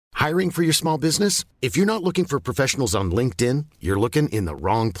Hiring for your small business? If you're not looking for professionals on LinkedIn, you're looking in the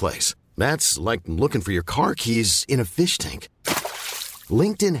wrong place. That's like looking for your car keys in a fish tank.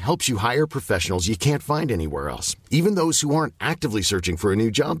 LinkedIn helps you hire professionals you can't find anywhere else, even those who aren't actively searching for a new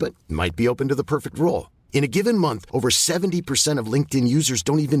job but might be open to the perfect role. In a given month, over 70% of LinkedIn users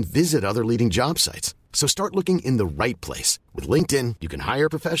don't even visit other leading job sites. So start looking in the right place. With LinkedIn, you can hire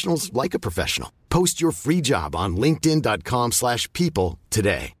professionals like a professional. Post your free job on linkedin.com/people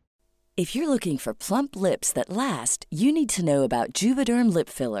today. If you're looking for plump lips that last, you need to know about Juvederm lip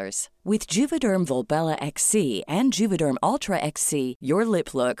fillers. With Juvederm Volbella XC and Juvederm Ultra XC, your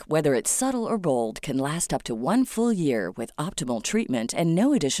lip look, whether it's subtle or bold, can last up to 1 full year with optimal treatment and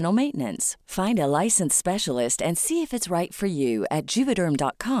no additional maintenance. Find a licensed specialist and see if it's right for you at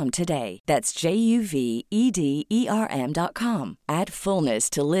Juvederm.com today. That's JUVEDERM.com. Add fullness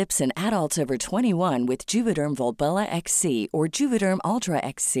to lips in adults over 21 with Juvederm Volbella XC or Juvederm Ultra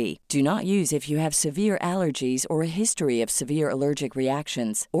XC. Do not use if you have severe allergies or a history of severe allergic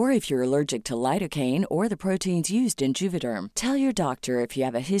reactions, or if you're allergic to lidocaine or the proteins used in Juvederm. Tell your doctor if you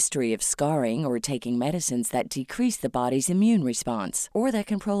have a history of scarring or taking medicines that decrease the body's immune response or that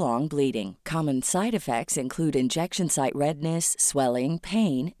can prolong bleeding. Common side effects include injection site redness, swelling,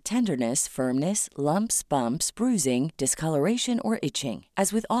 pain, tenderness, firmness, lumps, bumps, bruising, discoloration, or itching.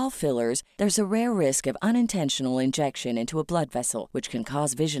 As with all fillers, there's a rare risk of unintentional injection into a blood vessel, which can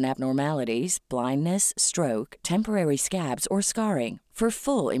cause vision abnormalities, blindness, stroke, temporary scabs, or scarring. For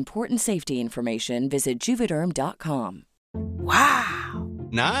full, important safety information, visit Juvederm.com. Wow.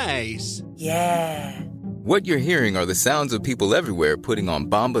 Nice. Yeah. What you're hearing are the sounds of people everywhere putting on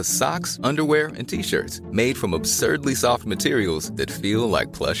Bombas socks, underwear, and T-shirts made from absurdly soft materials that feel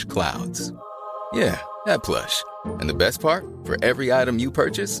like plush clouds. Yeah, that plush. And the best part? For every item you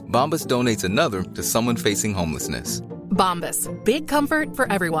purchase, Bombas donates another to someone facing homelessness. Bombas. Big comfort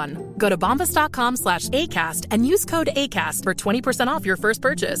for everyone. Go to bombas.com/ACAST and use code ACAST for 20% off your first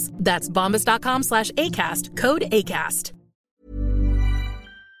purchase. That's bombas.com/ACAST. Code ACAST.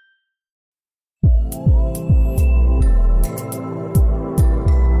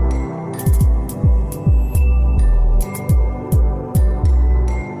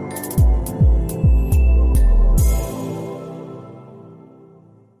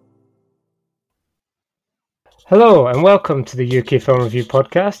 Hello and welcome to the UK Film Review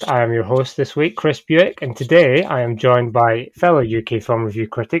Podcast. I am your host this week, Chris Buick, and today I am joined by fellow UK Film Review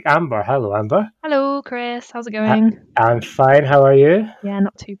critic, Amber. Hello, Amber. Hello, Chris. How's it going? I'm fine. How are you? Yeah,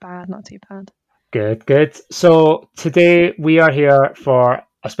 not too bad, not too bad. Good. So today we are here for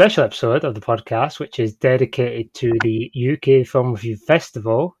a special episode of the podcast, which is dedicated to the UK Film Review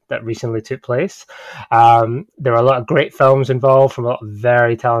Festival that recently took place. There are a lot of great films involved from a lot of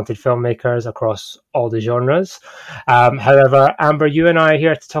very talented filmmakers across all the genres. However, Amber, you and I are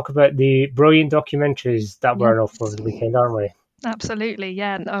here to talk about the brilliant documentaries that were on offer over the weekend, aren't we? Absolutely,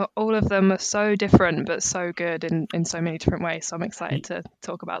 yeah. No, all of them are so different, but so good in so many different ways. So I'm excited to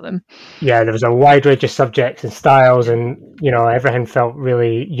talk about them. Yeah, there was a wide range of subjects and styles, and everything felt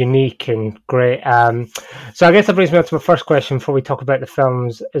really unique and great. So I guess that brings me on to my first question before we talk about the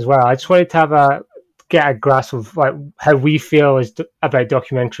films as well. I just wanted to get a grasp of like how we feel about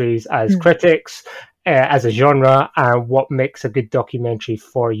documentaries as critics, as a genre, and what makes a good documentary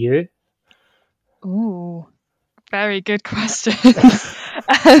for you. Ooh. Very good question.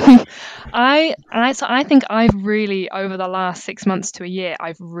 I think I've really, over the last 6 months to a year,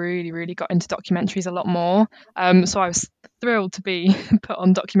 I've really got into documentaries a lot more. So I was thrilled to be put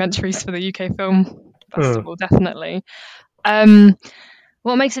on documentaries for the UK Film Festival, definitely.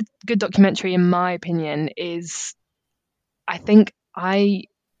 What makes a good documentary, in my opinion, is I think I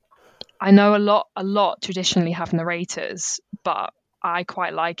know a lot traditionally have narrators, but I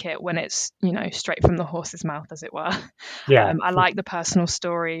quite like it when it's, straight from the horse's mouth, as it were. Yeah. I like the personal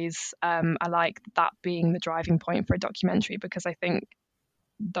stories. I like that being the driving point for a documentary, because I think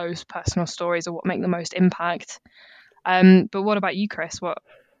those personal stories are what make the most impact. But what about you, Chris?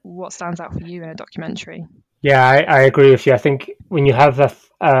 What stands out for you in a documentary? Yeah, I agree with you. I think when you have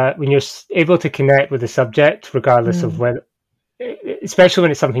when you're able to connect with the subject, regardless of whether, especially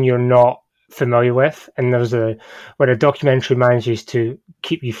when it's something you're not familiar with, and when a documentary manages to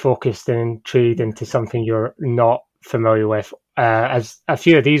keep you focused and intrigued into something you're not familiar with, as a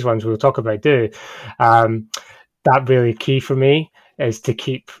few of these ones we'll talk about do, that really key for me is to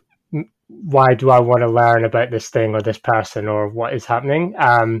keep, why do I want to learn about this thing or this person or what is happening,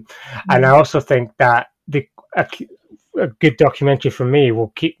 and I also think that a good documentary for me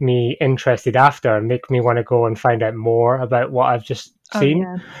will keep me interested after and make me want to go and find out more about what I've just seen.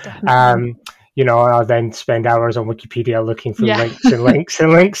 Yeah, definitely. I'll then spend hours on Wikipedia looking for Yeah. links and links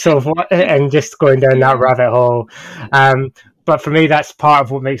and links of what, and just going down that rabbit hole. But for me, that's part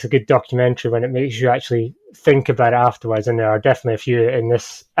of what makes a good documentary, when it makes you actually think about it afterwards. And there are definitely a few in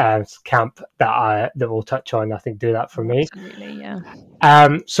this camp that we'll touch on, I think, do that for me. Absolutely, yeah.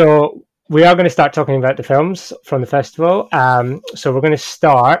 So we are going to start talking about the films from the festival. So we're going to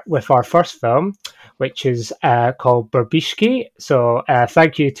start with our first film, which is called Berbishki. So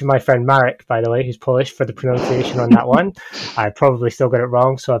thank you to my friend Marek, by the way, who's Polish, for the pronunciation on that one. I probably still got it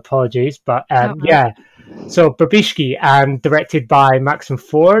wrong, so apologies. But yeah, so Berbishki, directed by Maxim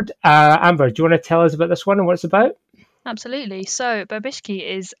Ford. Amber, do you want to tell us about this one and what it's about? Absolutely. So Berbishki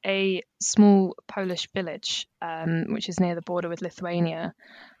is a small Polish village, which is near the border with Lithuania.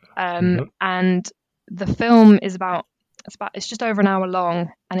 And the film is it's just over an hour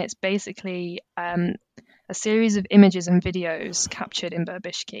long, and it's basically a series of images and videos captured in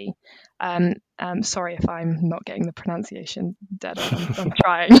Berbishki. Sorry if I'm not getting the pronunciation dead on. I'm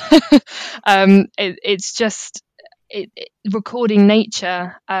trying. It's just recording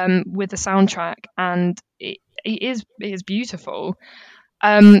nature with a soundtrack, and it is beautiful.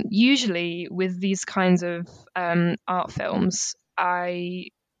 Usually with these kinds of art films, I'm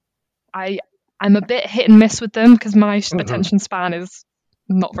a bit hit and miss with them because my attention span is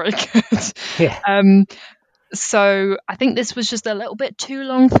not very good. Yeah. So I think this was just a little bit too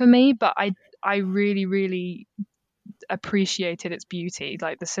long for me, but I really, really appreciated its beauty.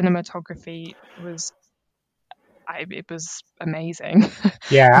 Like, the cinematography was amazing.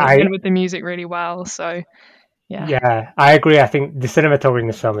 Yeah, it went with the music really well. So yeah, I agree. I think the cinematography in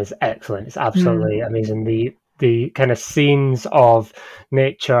this film is excellent. It's absolutely amazing. The kind of scenes of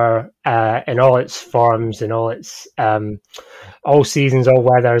nature in all its forms, in all its all seasons, all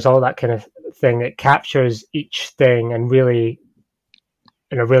weathers, all that kind of thing. It captures each thing and really,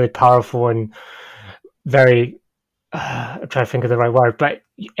 in a really powerful and very I'm trying to think of the right word, but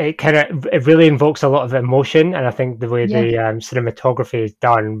it really invokes a lot of emotion, and I think the way the cinematography is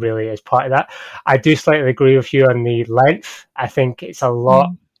done really is part of that. I do slightly agree with you on the length. I think it's a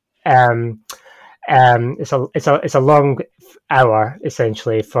lot. It's a long hour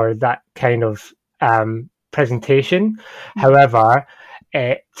essentially for that kind of presentation. However,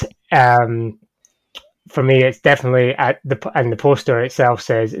 it for me, it's definitely and the poster itself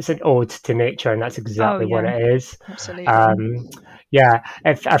says it's an ode to nature, and that's exactly what it is. Absolutely. Yeah,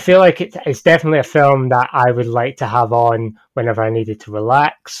 I feel like it's definitely a film that I would like to have on whenever I needed to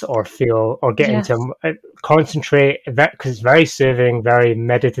relax or feel or get into concentrate, because it's very soothing, very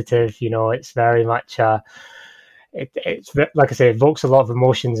meditative. It's very much it's like I say, it evokes a lot of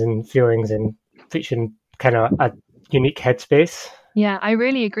emotions and feelings and puts you in kind of a unique headspace. Yeah, I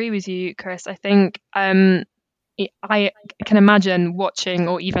really agree with you, Chris. I think I can imagine watching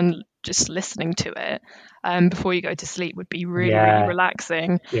or even just listening to it before you go to sleep would be really, really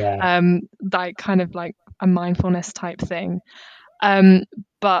relaxing. Yeah. Like kind of like a mindfulness type thing.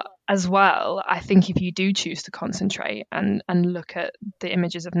 But as well, I think if you do choose to concentrate and look at the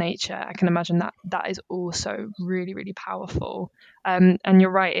images of nature, I can imagine that is also really, really powerful. And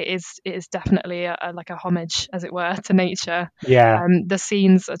you're right, it is definitely like a homage, as it were, to nature. Yeah. The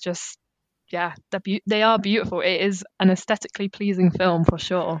scenes are just, they are beautiful. It is an aesthetically pleasing film for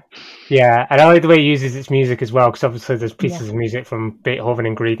sure. Yeah, and I like the way it uses its music as well, because obviously there's pieces of music from Beethoven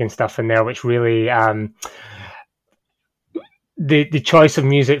and Grieg and stuff in there, which really the choice of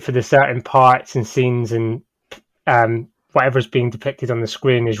music for the certain parts and scenes and whatever's being depicted on the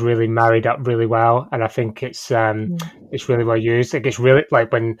screen is really married up really well, and I think it's really well used. It gets really,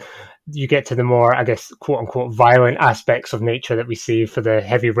 like, when you get to the more, I guess, quote unquote violent aspects of nature that we see for the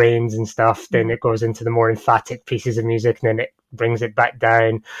heavy rains and stuff, then it goes into the more emphatic pieces of music, and then it brings it back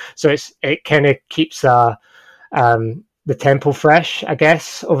down. So it kind of keeps the tempo fresh, I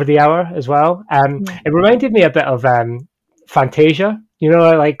guess, over the hour as well. It reminded me a bit of Fantasia,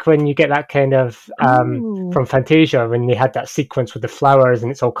 like when you get that kind of from Fantasia, when they had that sequence with the flowers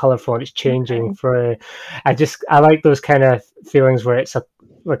and it's all colorful and it's changing through. I like those kind of feelings where it's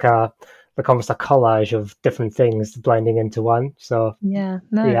like almost a collage of different things blending into one. So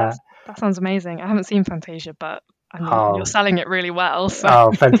that sounds amazing. I haven't seen Fantasia, but I mean, you're selling it really well.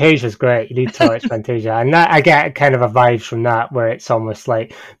 So. Fantasia's great. You need to watch Fantasia, and that, I get kind of a vibe from that, where it's almost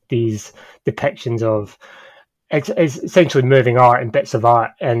like these depictions of it's essentially moving art and bits of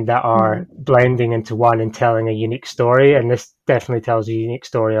art, and that are blending into one and telling a unique story. And this definitely tells a unique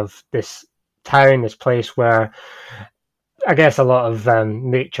story of this town, this place where I guess a lot of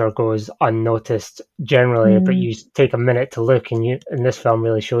nature goes unnoticed generally, but you take a minute to look, and this film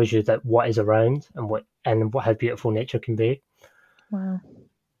really shows you that what is around and how beautiful nature can be. Wow.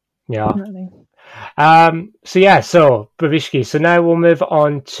 Yeah. Definitely. So Bravishki. So now we'll move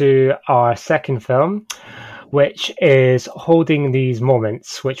on to our second film, which is Holding These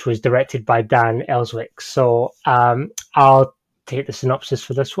Moments, which was directed by Dan Elswick. So I'll take the synopsis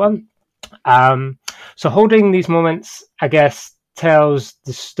for this one. So Holding These Moments, I guess, tells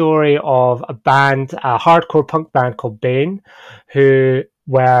the story of a hardcore punk band called Bane, who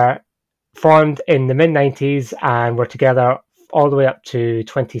were formed in the mid-90s and were together all the way up to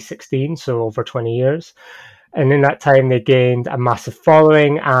 2016, so over 20 years. And in that time, they gained a massive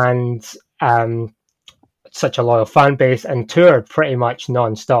following and such a loyal fan base, and toured pretty much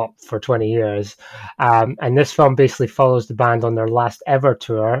non-stop for 20 years. And this film basically follows the band on their last ever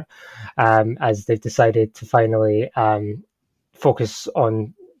tour, as they've decided to finally focus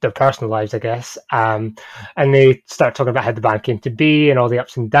on their personal lives, I guess. And they start talking about how the band came to be and all the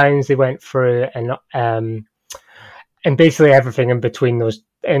ups and downs they went through, and basically everything in between those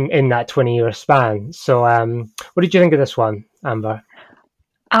in that 20-year span. So what did you think of this one, Amber?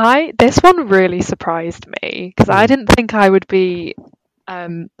 This one really surprised me because I didn't think I would be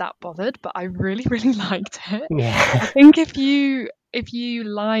that bothered, but I really, really liked it. Yeah. I think if you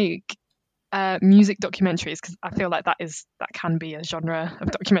like music documentaries, because I feel like that can be a genre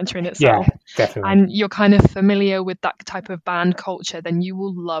of documentary in itself. Yeah, definitely. And you're kind of familiar with that type of band culture, then you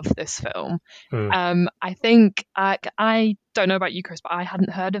will love this film. I think I don't know about you, Chris, but I hadn't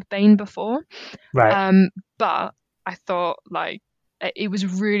heard of Bane before. Right. But I thought like it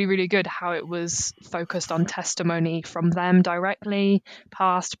was really, really good how it was focused on testimony from them directly,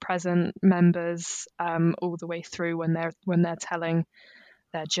 past, present members, all the way through when they're telling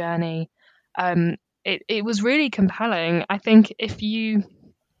their journey. It was really compelling. I think if you're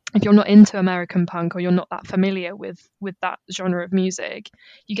not into American punk or you're not that familiar with that genre of music,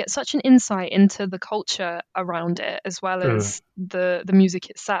 you get such an insight into the culture around it as well as the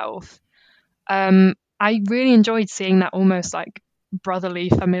music itself. I really enjoyed seeing that almost like brotherly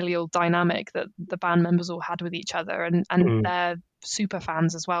familial dynamic that the band members all had with each other, and they're super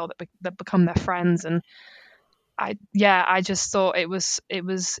fans as well that become their friends. And I just thought it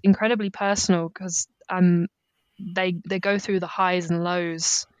was incredibly personal because they go through the highs and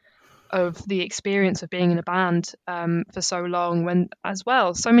lows of the experience of being in a band for so long, when as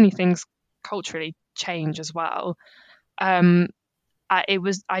well so many things culturally change as well. I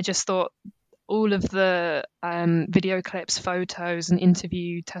just thought all of the video clips, photos and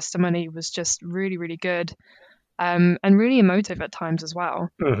interview testimony was just really, really good, and really emotive at times as well.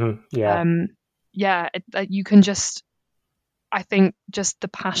 You can just, I think just the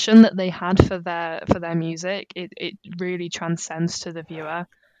passion that they had for their music, it really transcends to the viewer.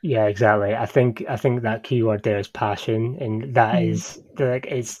 Yeah, exactly. I think that keyword there is passion, and that is like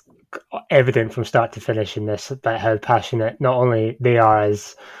it's evident from start to finish in this about how passionate not only they are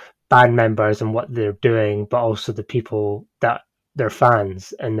as band members and what they're doing, but also the people that they're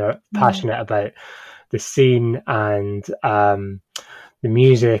fans, and they're passionate about the scene and the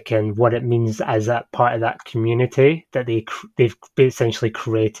music and what it means as a part of that community that they've essentially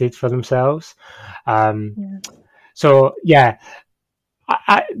created for themselves. So yeah,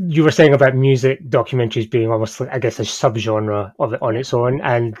 you were saying about music documentaries being almost like, I guess, a subgenre of it on its own,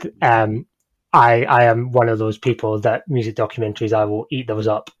 and I am one of those people that music documentaries, I will eat those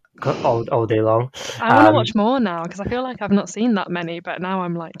up all day long. I want to watch more now because I feel like I've not seen that many, but now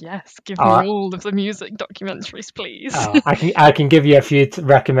I'm like, yes, give me all of the music documentaries, please. I can give you a few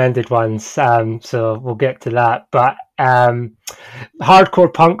recommended ones, so we'll get to that. But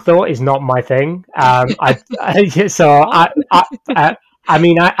hardcore punk though is not my thing. I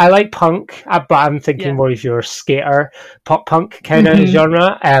mean, I like punk, but I'm thinking more of your skater pop punk kind of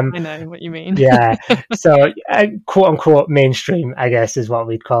genre. I know what you mean. Yeah, so quote unquote mainstream, I guess, is what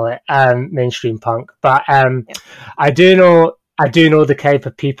we'd call it, mainstream punk. But I do know the type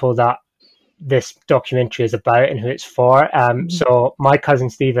of people that this documentary is about and who it's for. So my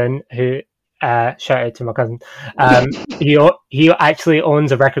cousin Stephen, who shout out to my cousin, he actually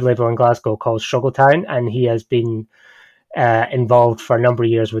owns a record label in Glasgow called Struggletown, and he has been involved for a number of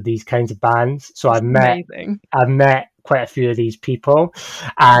years with these kinds of bands. So I've met quite a few of these people,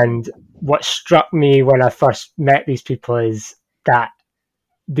 and what struck me when I first met these people is that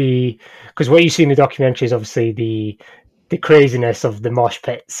because what you see in the documentary is obviously the craziness of the mosh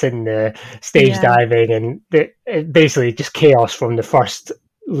pits and the stage diving and basically just chaos from the first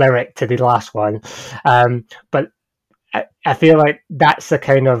lyric to the last one, but I feel like that's the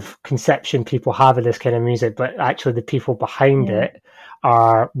kind of conception people have of this kind of music, but actually the people behind it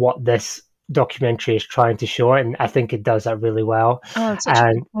are what this documentary is trying to show, and I think it does that really well. Oh, that's such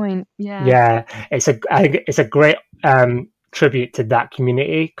a good point. Yeah, it's a great tribute to that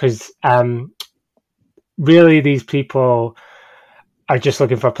community, because really these people are just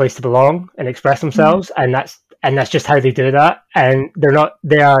looking for a place to belong and express themselves, and that's just how they do that. And they're not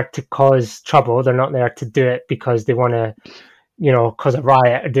there to cause trouble. They're not there to do it because they want to, cause a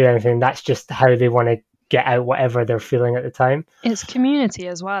riot or do anything. That's just how they want to get out whatever they're feeling at the time. It's community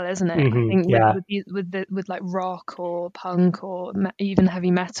as well, isn't it? I think yeah. with like rock or punk or even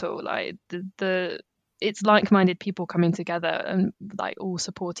heavy metal, like it's like-minded people coming together and like all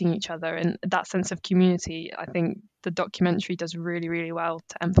supporting each other, and that sense of community, I think the documentary does really, really well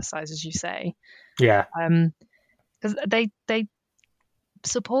to emphasize, as you say. Yeah. Because they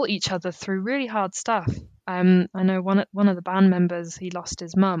support each other through really hard stuff. I know one of the band members, he lost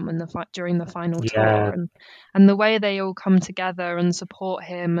his mum during the final tour, and the way they all come together and support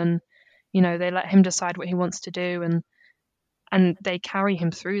him, and they let him decide what he wants to do, and they carry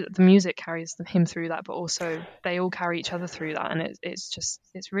him through. The music carries him through that, but also they all carry each other through that, and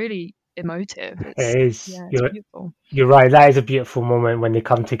it's really emotive. It is. It's beautiful. You're right. That is a beautiful moment when they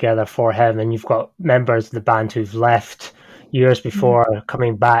come together for him, and you've got members of the band who've left years before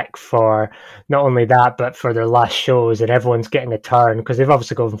coming back for not only that, but for their last shows, and everyone's getting a turn because they've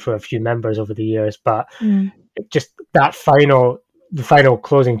obviously gone through a few members over the years. But just that the final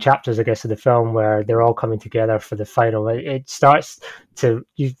closing chapters, I guess, of the film, where they're all coming together for the final, it starts to,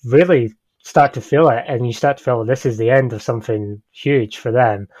 you really start to feel it, and you start to feel this is the end of something huge for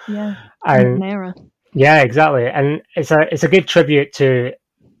them. Yeah, and an era. Yeah, exactly. And it's a good tribute to,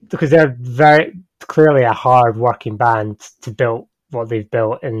 because they're very clearly a hard working band to build what they've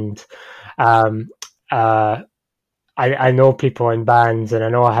built. And I know people in bands, and I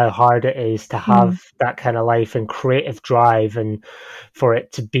know how hard it is to have that kind of life and creative drive, and for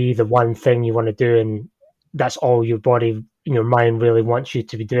it to be the one thing you want to do, and that's all your body, your mind really wants you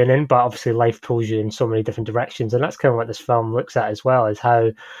to be doing in. But obviously life pulls you in so many different directions, and that's kind of what this film looks at as well, is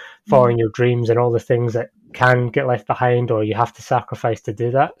how following your dreams and all the things that can get left behind, or you have to sacrifice to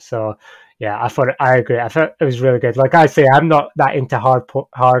do that. So yeah, I agree. I thought it was really good. Like I say, I'm not that into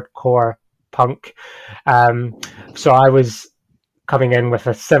hardcore punk, so I was coming in with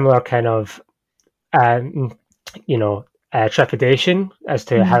a similar kind of trepidation as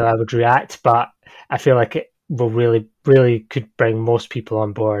to how I would react, but I feel like it will really, really could bring most people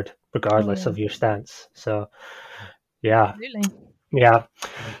on board regardless of your stance. So yeah. Absolutely. Yeah.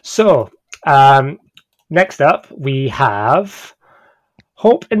 So next up we have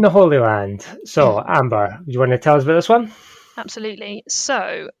Hope in the Holy Land. So Amber, you want to tell us about this one? Absolutely.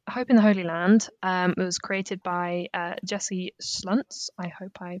 So, Hope in the Holy Land was created by Jesse Schluntz. I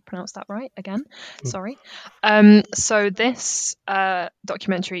hope I pronounced that right again. Sorry. So this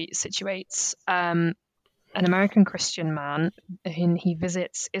documentary situates an American Christian man, and he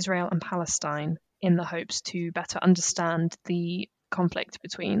visits Israel and Palestine in the hopes to better understand the conflict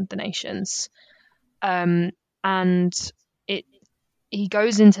between the nations. And he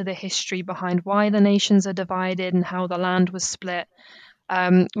goes into the history behind why the nations are divided and how the land was split,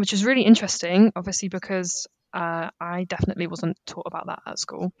 which is really interesting, obviously, because I definitely wasn't taught about that at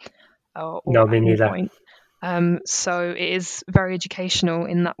school. Or No, me at any neither. point. So it is very educational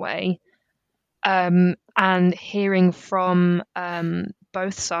in that way. And hearing from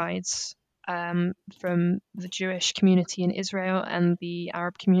both sides, from the Jewish community in Israel and the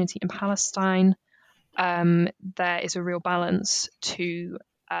Arab community in Palestine, there is a real balance to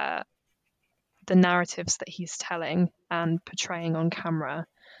the narratives that he's telling and portraying on camera.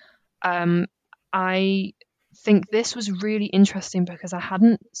 I think this was really interesting because I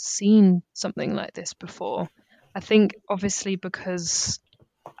hadn't seen something like this before. I think obviously because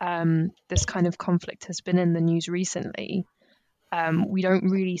this kind of conflict has been in the news recently, we don't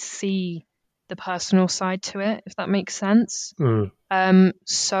really see the personal side to it, if that makes sense.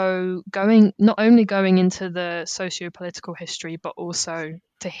 So not only going into the socio-political history, but also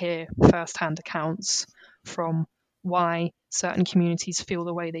to hear first-hand accounts from why certain communities feel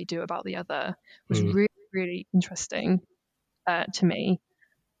the way they do about the other was really, really interesting to me.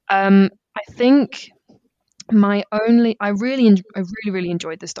 I think I really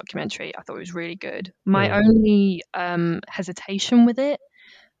enjoyed this documentary. I thought it was really good. My only hesitation with it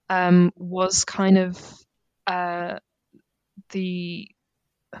was kind of I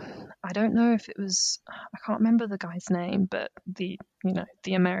don't know if it was, I can't remember the guy's name, but the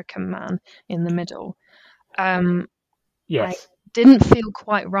American man in the middle. Yes. I didn't feel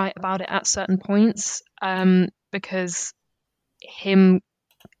quite right about it at certain points, because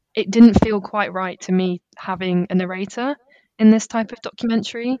it didn't feel quite right to me having a narrator in this type of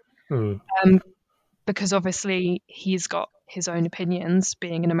documentary, because obviously he's got his own opinions,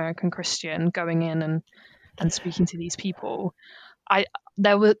 being an American Christian, going in and and speaking to these people,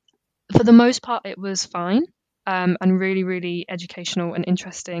 there were, for the most part, it was fine, and really, really educational and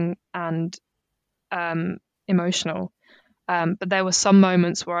interesting and emotional. But there were some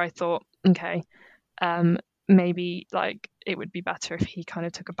moments where I thought, okay, maybe like it would be better if he kind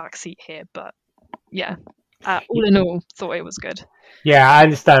of took a back seat here. But yeah, all in all, thought it was good. Yeah, I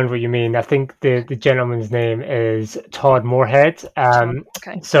understand what you mean. I think the gentleman's name is Todd Moorhead.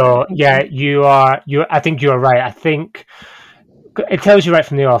 Okay. So yeah, I think you're right. I think it tells you right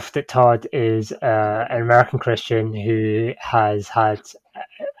from the off that Todd is an American Christian who has had,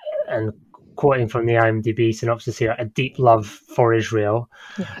 and quoting from the IMDb synopsis here, a deep love for Israel,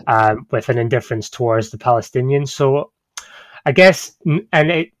 with an indifference towards the Palestinians. So I guess,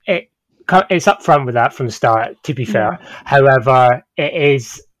 and it's up front with that from the start, to be fair. However, it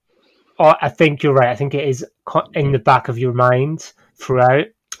is, I think you're right. I think it is in the back of your mind throughout.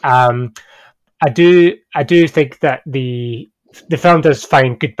 I do think that the film does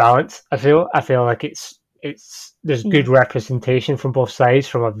find good balance. I feel like there's good representation from both sides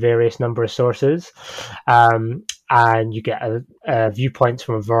from a various number of sources, and you get viewpoints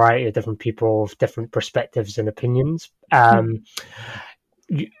from a variety of different people with different perspectives and opinions.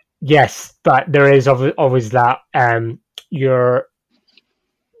 Yes, but there is always that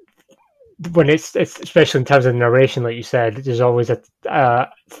when it's especially in terms of narration, like you said, there's always a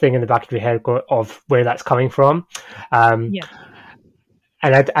thing in the back of your head of where that's coming from. And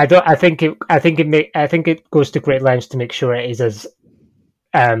I think it goes to great lengths to make sure it is as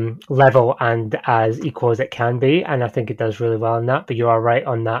level and as equal as it can be, and I think it does really well in that. But you are right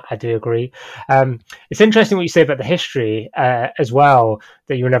on that. I do agree. It's interesting what you say about the history as well,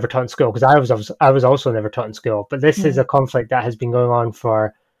 that you were never taught in school, because I was also never taught in school. But this is a conflict that has been going on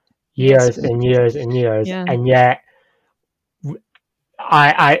for years and years and years, and yet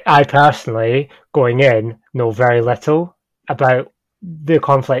I personally, going in, know very little about the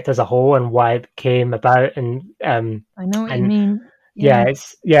conflict as a whole and why it came about. And I know what you mean.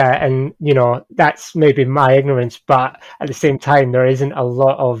 And that's maybe my ignorance, but at the same time, there isn't a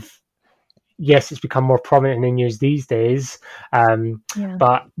lot of. Yes, it's become more prominent in news these days,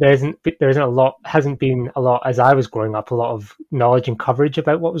 but there isn't a lot. Hasn't been a lot as I was growing up. A lot of knowledge and coverage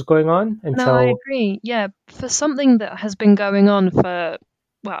about what was going on until. No, I agree. Yeah, for something that has been going on for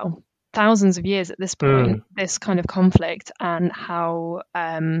thousands of years at this point, this kind of conflict and how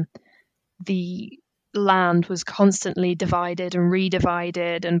the land was constantly divided and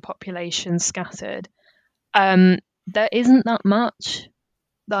redivided and population scattered. There isn't that much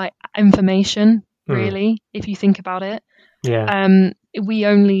like information really, if you think about it. We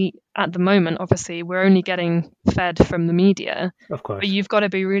only, at the moment, obviously we're only getting fed from the media, of course, but you've got to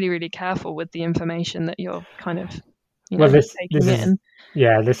be really, really careful with the information that you're kind of taking in.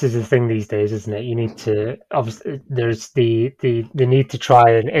 This is the thing these days, isn't it? You need to, obviously there's the need to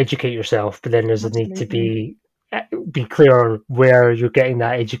try and educate yourself, but then there's a need to be clear on where you're getting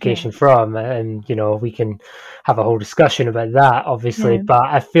that education from, and we can have a whole discussion about that, obviously. But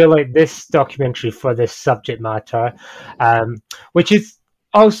I feel like this documentary, for this subject matter, which is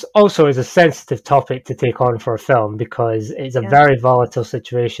also is a sensitive topic to take on for a film, because it's a very volatile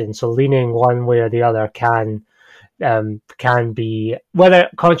situation, so leaning one way or the other can be, whether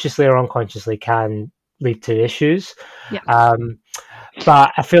consciously or unconsciously, can lead to issues.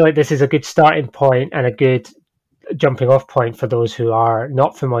 But I feel like this is a good starting point and a good jumping off point for those who are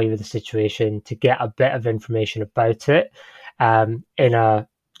not familiar with the situation, to get a bit of information about it in a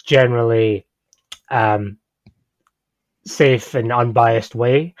generally safe and unbiased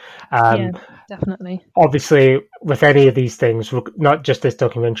way. Definitely. Obviously, with any of these things, not just this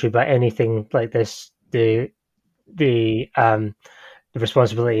documentary, but anything like this, the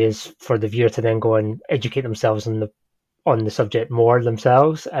responsibility is for the viewer to then go and educate themselves on the subject more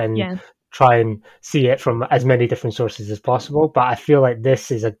themselves, and try and see it from as many different sources as possible. But I feel like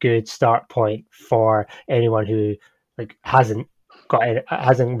this is a good start point for anyone who hasn't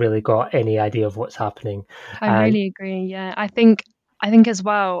really got any idea of what's happening. I really agree. Yeah, I think as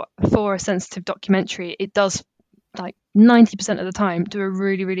well, for a sensitive documentary, it does 90% of the time do a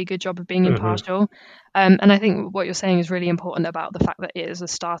really, really good job of being impartial. And I think what you're saying is really important about the fact that it is a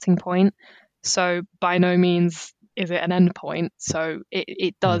starting point. So by no means is it an end point. So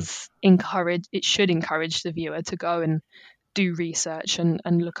it does should encourage the viewer to go and do research and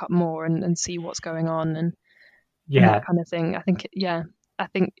look up more and see what's going on and that kind of thing. I think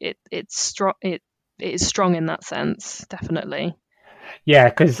it's strong. It is strong in that sense, definitely. Yeah,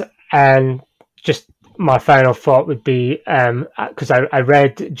 because just my final thought would be, because I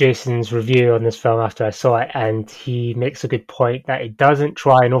read Jason's review on this film after I saw it, and he makes a good point that it doesn't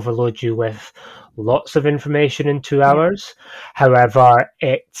try and overload you with lots of information in 2 hours. However,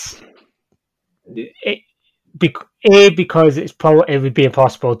 because it would be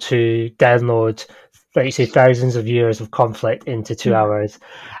impossible to download, like you say, thousands of years of conflict into 2 hours,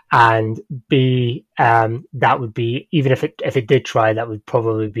 and B, that would be, even if it did try, that would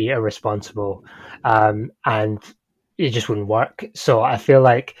probably be irresponsible, and it just wouldn't work. So I feel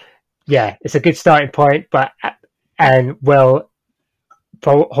like, yeah, it's a good starting point, and will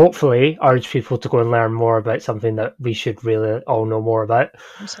hopefully urge people to go and learn more about something that we should really all know more about.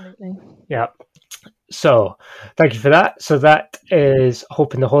 Absolutely. Yeah. So thank you for that. So that is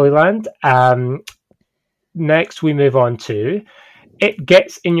Hope in the Holy Land. Next, we move on to It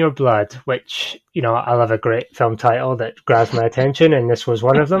Gets in Your Blood, which, I love a great film title that grabs my attention, and this was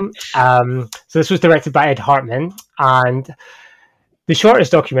one of them. So this was directed by Ed Hartman, and the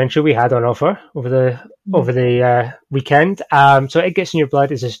shortest documentary we had on offer over the weekend. So It Gets in Your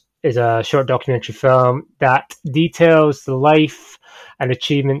Blood is a short documentary film that details the life and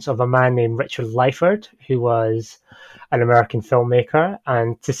achievements of a man named Richard Lyford, who was an American filmmaker.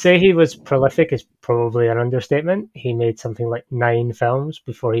 And to say he was prolific is probably an understatement. He made something like 9 films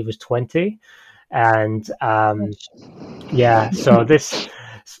before he was 20. And so this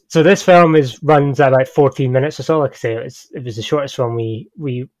film runs at about 14 minutes or so. Like I say, it was the shortest film we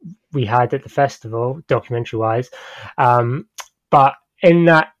had at the festival, documentary wise. But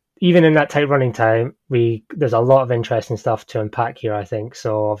even in that tight running time, there's a lot of interesting stuff to unpack here, I think.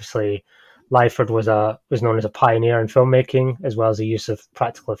 So obviously, Lyford was known as a pioneer in filmmaking, as well as the use of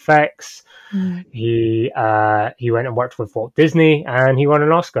practical effects. He went and worked with Walt Disney, and he won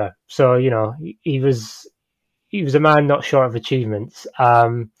an Oscar. So he was a man not short of achievements.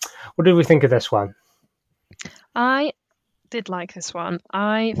 What did we think of this one? I did like this one.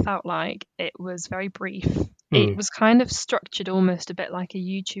 I felt like it was very brief. It was kind of structured almost a bit like a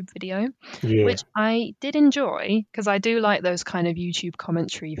YouTube video, which I did enjoy, because I do like those kind of YouTube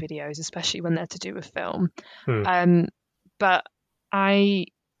commentary videos, especially when they're to do with film. But I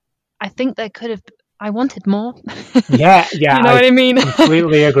think there could have. I wanted more. Yeah, you know what I mean?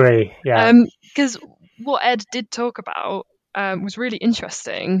 Completely agree. Yeah, because what Ed did talk about was really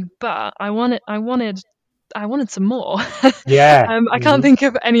interesting, but I wanted some more. Yeah. I can't think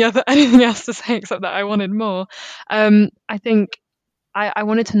of anything else to say except that I wanted more. I think I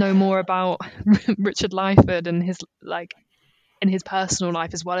wanted to know more about Richard Lyford and his personal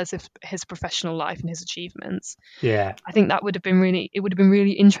life, as well as his professional life and his achievements. Yeah. I think it would have been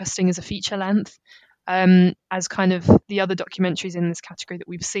really interesting as a feature length, as kind of the other documentaries in this category that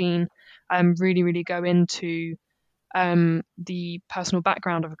we've seen really, really go into the personal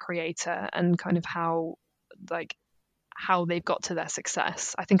background of a creator and kind of how they've got to their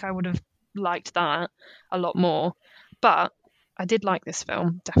success. I think I would have liked that a lot more, but I did like this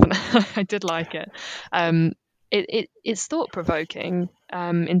film, definitely. I did like it. It's thought-provoking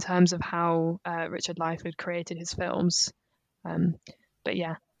in terms of how Richard Lyford created his films, but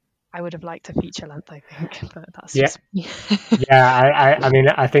yeah, I would have liked a feature length, I think, but that's just me. I mean,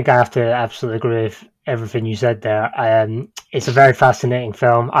 I think I have to absolutely agree with everything you said there. It's a very fascinating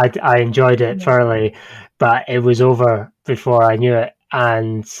film. I enjoyed it thoroughly, but it was over before I knew it,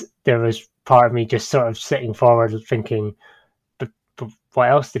 and there was part of me just sort of sitting forward thinking, but what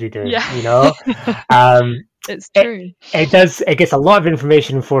else did he do? It's true. It gets a lot of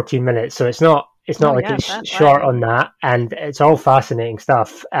information in 14 minutes, so it's not it's short on that, and it's all fascinating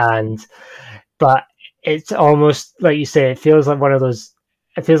stuff. But it's almost like you say, it feels like one of those.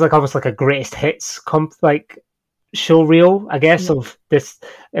 It feels like almost like a greatest hits show reel, I guess, of this.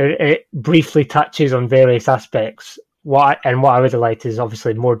 It briefly touches on various aspects. What I would have liked is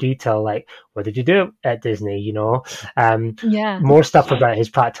obviously more detail, like what did you do at Disney, more stuff about his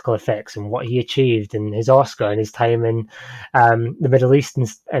practical effects and what he achieved and his Oscar and his time in the Middle East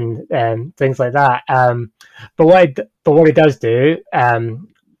and things like that. But what he does do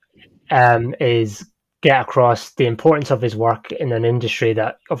is get across the importance of his work in an industry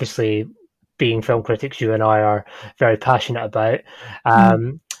that obviously, being film critics, you and I are very passionate about.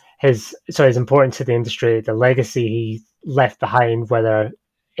 His importance to the industry, the legacy he left behind, whether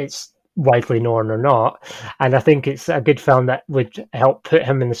it's widely known or not. And I think it's a good film that would help put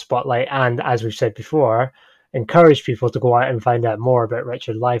him in the spotlight, and, as we've said before, encourage people to go out and find out more about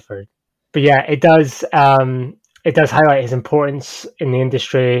Richard Lyford. But yeah, it does highlight his importance in the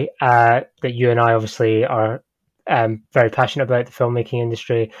industry, that you and I obviously are very passionate about, the filmmaking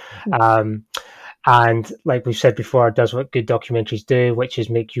industry. And like we've said before, it does what good documentaries do, which is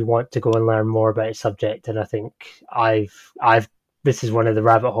make you want to go and learn more about a subject. And I think I've this is one of the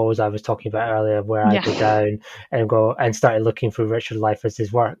rabbit holes I was talking about earlier, where I go down and go and started looking through Richard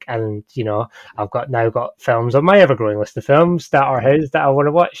Dreyfuss's work. And, you know, I've now got films on my ever-growing list of films that are his that I want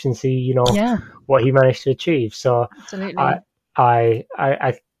to watch and see, you know, what he managed to achieve. So absolutely. I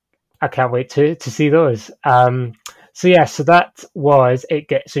can't wait to see those. So that was It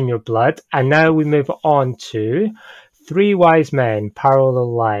Gets in Your Blood. And now we move on to Three Wise Men,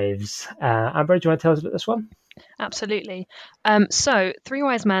 Parallel Lives. Amber, do you want to tell us about this one? Absolutely. So Three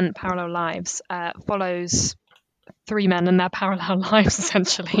Wise Men, Parallel Lives follows three men and their parallel lives,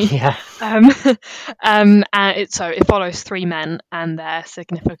 essentially. Yeah. So it follows three men and their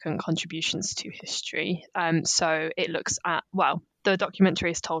significant contributions to history. So it looks at, well, the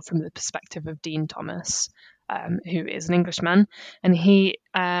documentary is told from the perspective of Dean Thomas, who is an Englishman, and he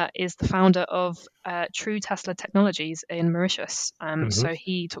is the founder of True Tesla Technologies in Mauritius. So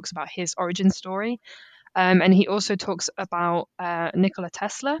he talks about his origin story. And he also talks about Nikola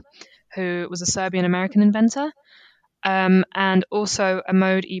Tesla, who was a Serbian-American inventor, and also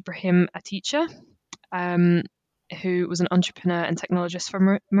Ahmad Ibrahim Aticha, who was an entrepreneur and technologist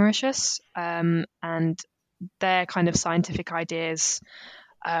from Mauritius. And their kind of scientific ideas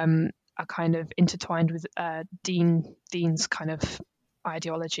are kind of intertwined with Dean's kind of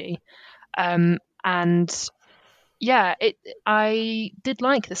ideology. And yeah, I did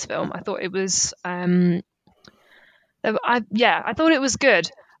like this film. I thought it was I thought it was good.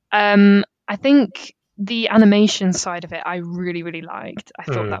 I think the animation side of it I really, really liked. I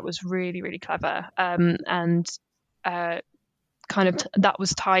thought that was really, really clever. And kind of that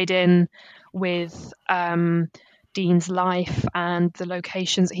was tied in with Dean's life and the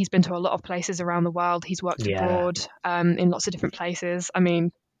locations. He's been to a lot of places around the world. He's worked abroad in lots of different places. I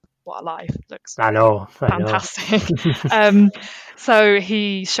mean, what a life. Looks fantastic. So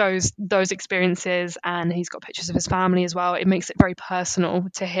he shows those experiences, and he's got pictures of his family as well. It makes it very personal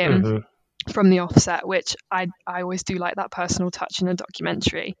to him from the offset, which I always do like that personal touch in a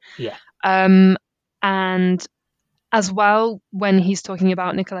documentary. And as well, when he's talking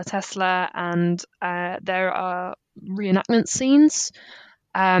about Nikola Tesla, and there are reenactment scenes,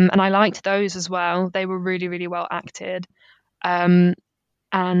 and I liked those as well. They were really, really well acted.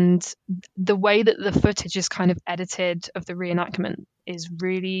 And the way that the footage is kind of edited of the reenactment is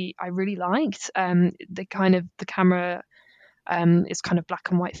I really liked. The camera is kind of black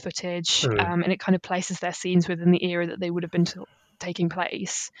and white footage, and it kind of places their scenes within the era that they would have been taking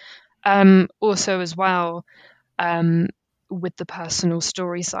place. Also as well, with the personal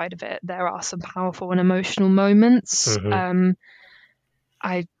story side of it, there are some powerful and emotional moments.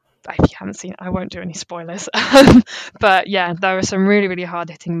 If you haven't seen it, I won't do any spoilers. But yeah, there are some really, really hard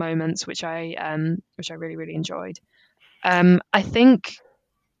hitting moments which I really, really enjoyed. I think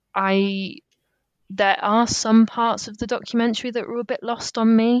there are some parts of the documentary that were a bit lost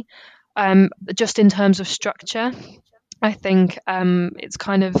on me, just in terms of structure. I think it's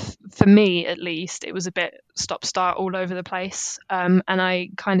kind of, for me at least, it was a bit stop-start all over the place, and I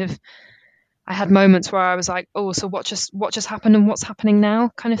had moments where I was like, oh, so what just happened and what's happening now,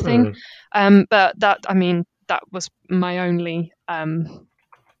 kind of thing. But that was my only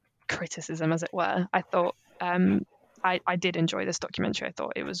criticism, as it were. I thought I did enjoy this documentary. I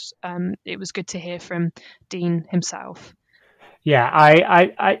thought it was good to hear from Dean himself. Yeah,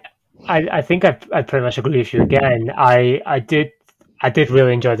 I think I pretty much agree with you again. I did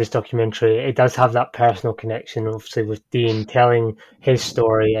really enjoy this documentary. It does have that personal connection, obviously, with Dean telling his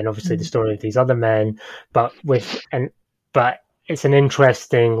story and obviously the story of these other men, but it's an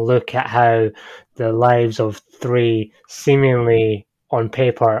interesting look at how the lives of three seemingly on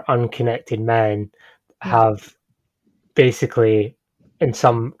paper unconnected men have basically in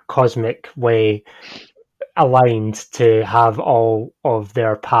some cosmic way aligned to have all of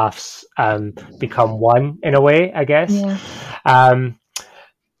their paths become one in a way, I guess. I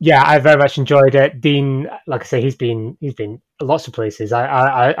very much enjoyed it. Dean, like I say, he's been lots of places.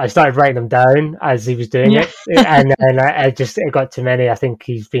 I started writing them down as he was doing it, and it got too many. I think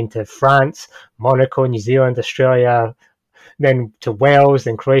he's been to France, Monaco, New Zealand, Australia, then to Wales,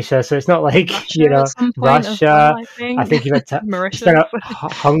 then Croatia. So it's not like Russia. I think he went to Mauritius.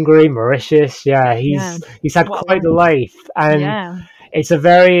 Hungary, Mauritius. Yeah, he's had quite a life, and it's a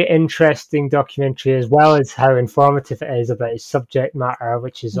very interesting documentary, as well as how informative it is about his subject matter,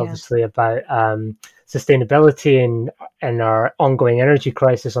 which is obviously about sustainability and our ongoing energy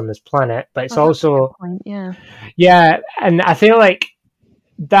crisis on this planet. But it's also and I feel like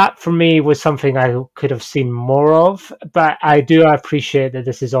that for me was something I could have seen more of, but I do appreciate that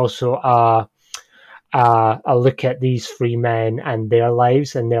this is also a look at these three men and their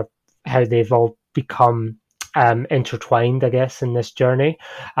lives and how they've all become intertwined, I guess, in this journey.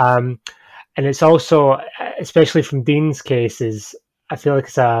 And it's also, especially from Dean's cases, I feel like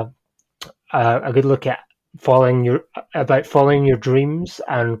it's a good look at following your dreams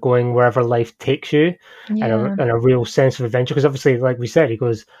and going wherever life takes you, and a real sense of adventure. Because obviously, like we said, he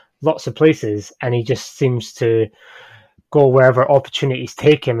goes lots of places, and he just seems to go wherever opportunities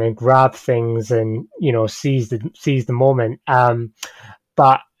take him and grab things, and seize the moment.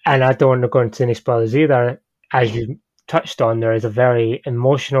 But and I don't want to go into any spoilers either. As you touched on, there is a very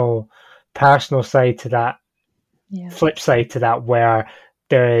emotional, personal side to that, flip side to that, where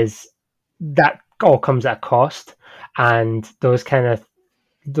there is that all comes at a cost, and those kind of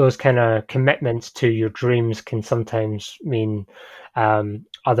commitments to your dreams can sometimes mean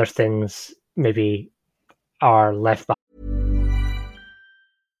other things maybe are left behind.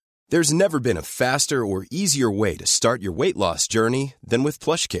 There's never been a faster or easier way to start your weight loss journey than with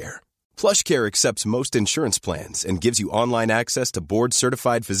PlushCare. PlushCare accepts most insurance plans and gives you online access to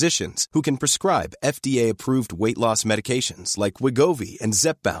board-certified physicians who can prescribe FDA-approved weight loss medications like Wegovy and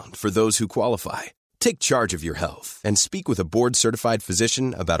Zepbound for those who qualify. Take charge of your health and speak with a board-certified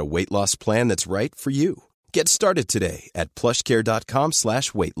physician about a weight loss plan that's right for you. Get started today at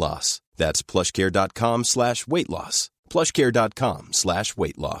plushcare.com/weight-loss. That's plushcare.com/weight-loss.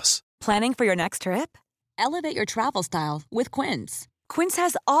 plushcare.com/weight-loss. Planning for your next trip? Elevate your travel style with Quince. Quince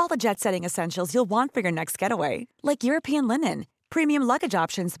has all the jet-setting essentials you'll want for your next getaway, like European linen, premium luggage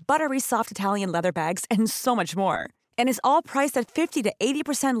options, buttery soft Italian leather bags, and so much more. And is all priced at 50 to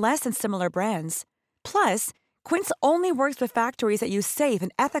 80% less than similar brands. Plus, Quince only works with factories that use safe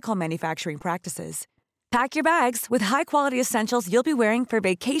and ethical manufacturing practices. Pack your bags with high-quality essentials you'll be wearing for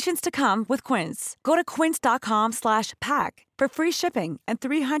vacations to come with Quince. Go to quince.com/pack for free shipping and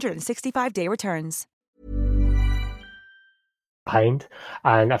 365-day returns. And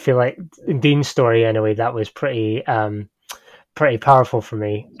I feel like in Dean's story, anyway, that was pretty powerful for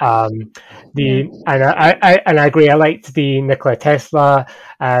me. And I agree. I liked the Nikola Tesla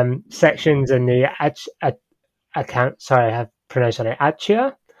sections and the I have pronounced it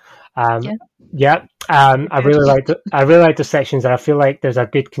Achia. I really liked the sections, and I feel like there's a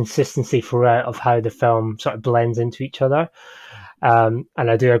good consistency throughout of how the film sort of blends into each other. And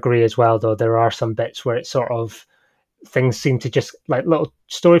I do agree as well, though there are some bits where it's sort of things seem to just, like, little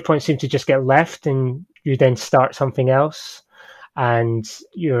story points seem to just get left, and you then start something else, and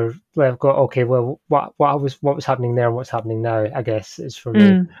you're like, go, okay, well, what was happening there and what's happening now, I guess, is for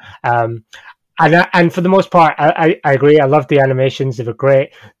me. And for the most part, I agree. I loved the animations; they were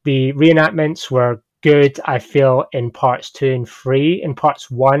great. The reenactments were good. I feel in parts 2 and 3. In parts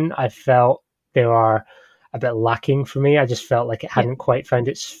 1, I felt they were a bit lacking for me. I just felt like it hadn't quite found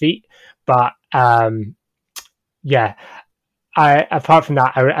its feet. But apart from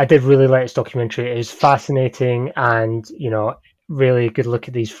that, I did really like this documentary. It was fascinating, and really good look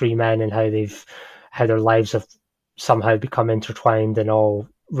at these 3 men and how their lives have somehow become intertwined and all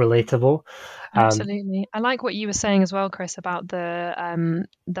relatable. Absolutely. I like what you were saying as well, Chris, about the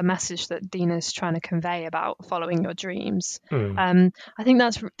message that Dean is trying to convey about following your dreams. I think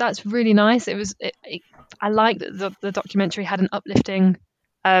that's really nice. I like that the documentary had an uplifting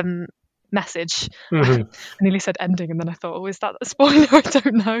message. I nearly said ending, and then I thought, oh, is that a spoiler? I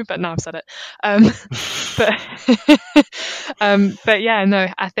don't know, but now I've said it. But yeah, no,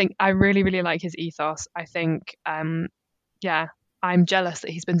 I think I really, really like his ethos. I think, I'm jealous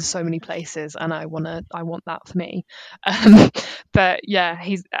that he's been to so many places, and I want that for me. But yeah,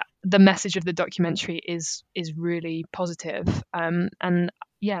 the message of the documentary is really positive. And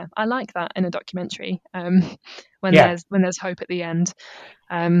yeah, I like that in a documentary. When there's hope at the end.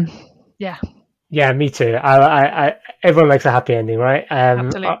 Yeah, me too. I everyone likes a happy ending, right?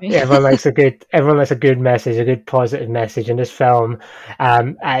 Absolutely. Everyone likes a good message, a good positive message. And this film,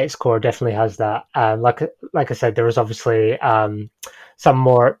 at its core, definitely has that. Like I said, there was obviously some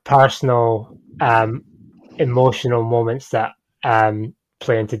more personal, emotional moments that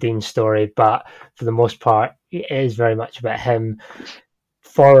play into Dean's story, but for the most part, it is very much about him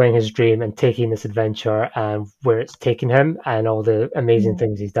following his dream and taking this adventure and where it's taken him and all the amazing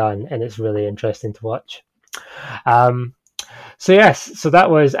things he's done, and it's really interesting to watch. So that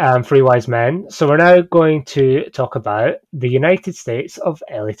was 3 Wise Men. So we're now going to talk about The United States of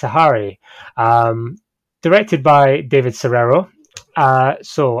Eli Tahari, directed by David Serrero.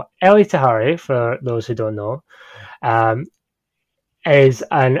 So Eli Tahari, for those who don't know, is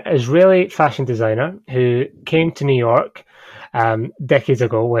an Israeli fashion designer who came to New York decades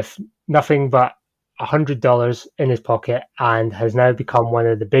ago with nothing but $100 in his pocket, and has now become one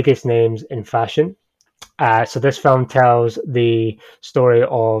of the biggest names in fashion. So this film tells the story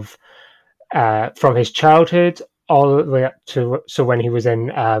of from his childhood all the way up to when he was in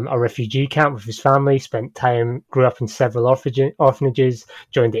a refugee camp with his family, grew up in several orphanages,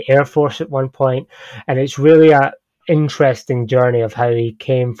 joined the Air Force at one point, and it's really a interesting journey of how he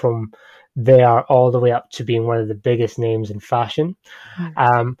came from there all the way up to being one of the biggest names in fashion.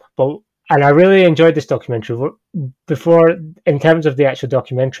 And I really enjoyed this documentary. In terms of the actual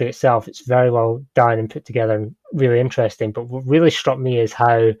documentary itself, it's very well done and put together and really interesting. But what really struck me is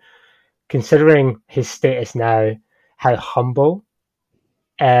how, considering his status now, how humble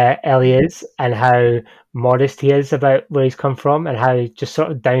Ellie is and how modest he is about where he's come from and how just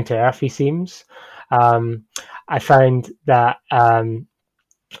sort of down to earth he seems. I found that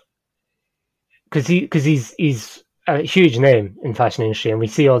because he's a huge name in fashion industry, and we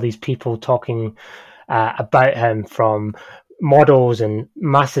see all these people talking about him, from models and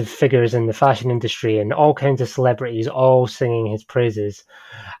massive figures in the fashion industry and all kinds of celebrities all singing his praises.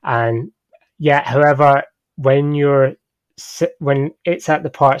 And yet, however, when it's at the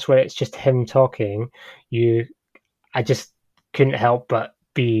parts where it's just him talking, I just couldn't help but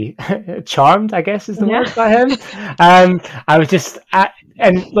be charmed, I guess is the word, by him. I was just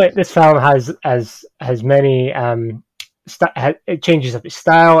and like, this film has many it changes up its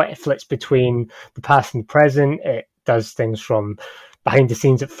style, it flips between the past and the present, it does things from behind the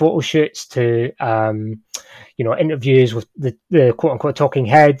scenes at photo shoots to interviews with the quote unquote talking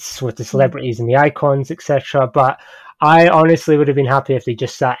heads, with the celebrities and the icons, etc. But I honestly would have been happy if they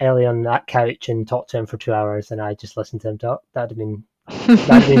just sat Ellie on that couch and talked to him for 2 hours and I just listened to him talk. That'd have been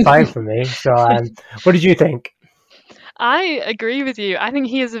fine for me. So what did you think? I agree with you. I think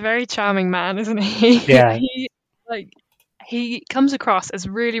he is a very charming man, isn't he? Yeah. He comes across as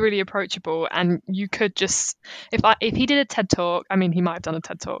really, really approachable, and you could just, if he did a TED Talk, I mean, he might have done a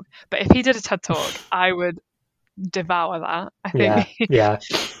TED Talk, but if he did a TED Talk, I would devour that. I think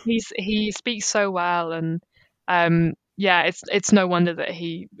he speaks so well, and it's no wonder that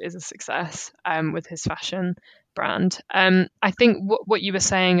he is a success with his fashion brand. I think what you were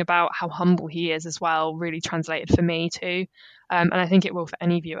saying about how humble he is as well really translated for me too, and I think it will for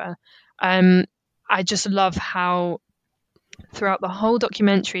any viewer. I just love how throughout the whole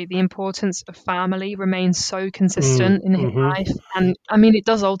documentary the importance of family remains so consistent in his life, and I mean, it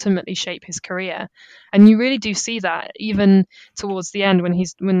does ultimately shape his career, and you really do see that even towards the end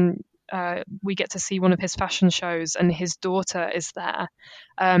when we get to see one of his fashion shows and his daughter is there,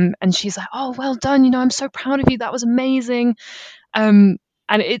 and she's like, "Oh, well done, I'm so proud of you, that was amazing," and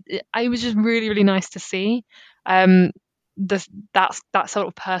it was just really, really nice to see that sort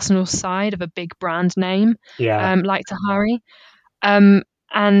of personal side of a big brand name, like Tahari,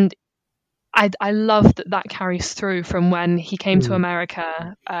 and I love that carries through from when he came to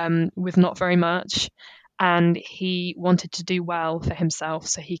America with not very much, and he wanted to do well for himself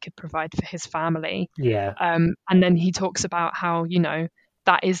so he could provide for his family. And then he talks about how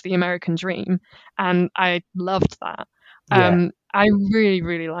that is the American dream, and I loved that. I really,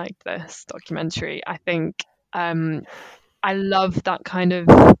 really liked this documentary. I think I love that kind of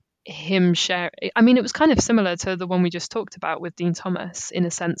him share. I mean, it was kind of similar to the one we just talked about with Dean Thomas, in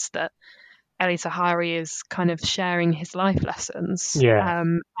a sense that Eli Tahari is kind of sharing his life lessons,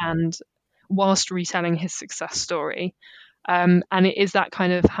 and whilst retelling his success story. And it is that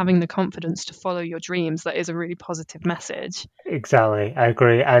kind of having the confidence to follow your dreams that is a really positive message. Exactly, I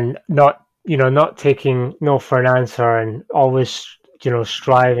agree, and not taking no for an answer, and always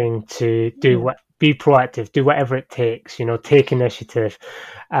striving to be proactive, do whatever it takes, take initiative.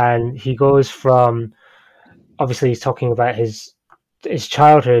 And he goes from, obviously he's talking about his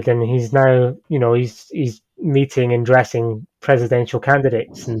childhood, and he's now he's meeting and dressing presidential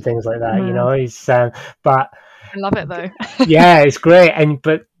candidates and things like that. He's but I love it though. Yeah, it's great.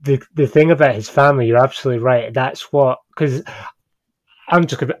 But the thing about his family, you're absolutely right. That's what, because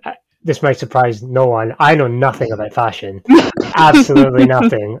this might surprise no one, I know nothing about fashion. Absolutely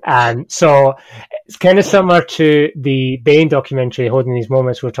nothing. And so it's kind of similar to the Bain documentary, Holding These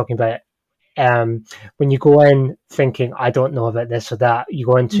Moments, we were talking about. When you go in thinking, I don't know about this or that, you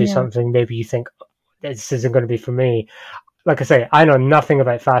go into something, maybe you think, this isn't going to be for me. Like I say, I know nothing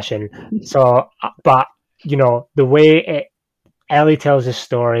about fashion. So, but, the way Ellie tells his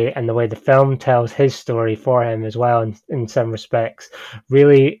story and the way the film tells his story for him as well, in some respects,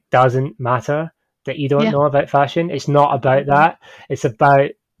 really doesn't matter that you don't know about fashion. It's not about that. It's about,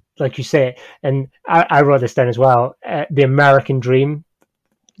 like you say, and I wrote this down as well, the American dream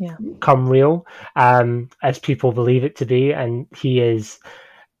come real, as people believe it to be, and he has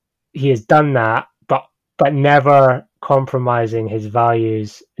done that, but never compromising his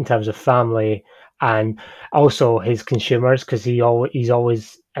values in terms of family and also his consumers, because he's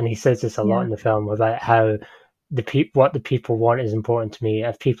always and he says this a lot Yeah. in the film about how what the people want is important to me.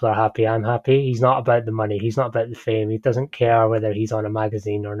 If people are happy, I'm happy. He's not about the money. He's not about the fame. He doesn't care whether he's on a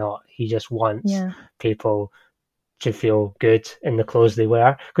magazine or not. He just wants Yeah. people to feel good in the clothes they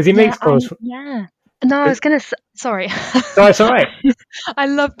wear, because he Yeah, makes clothes. yeah. No, I was gonna say, sorry. No, it's all right. I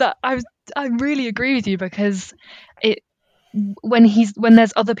love that. I really agree with you, because it when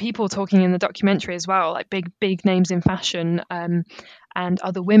there's other people talking in the documentary as well, like big names in fashion, and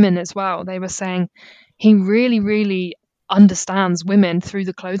other women as well, they were saying he really understands women through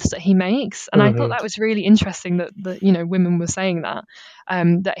the clothes that he makes. And I thought Hmm. that was really interesting that women were saying that,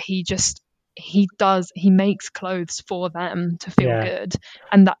 that he makes clothes for them to feel Yeah, good.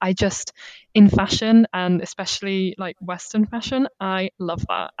 And that I just, in fashion, and especially like Western fashion, I love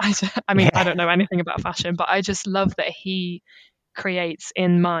that. I mean, I yeah. don't know anything about fashion, but I just love that he creates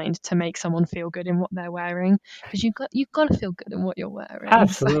in mind to make someone feel good in what they're wearing, because you've got to feel good in what you're wearing. So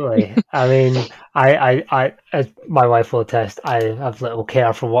Absolutely. I mean, as my wife will attest, I have little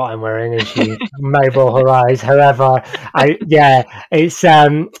care for what I'm wearing, and she may roll her eyes. However, it's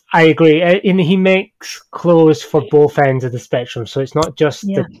I agree. And he makes clothes for both ends of the spectrum, so it's not just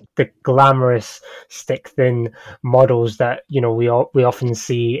yeah, the glamorous stick thin models that we often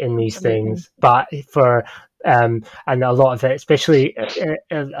see in these absolutely. things, but for and a lot of it, especially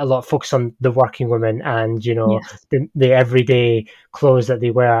a lot of focus on the working women, and Yes. the everyday clothes that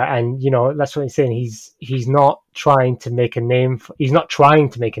they wear. And that's what he's saying. He's not trying to make a name he's not trying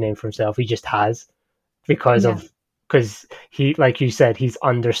to make a name for himself. He just has, Yeah, because he, like you said, he's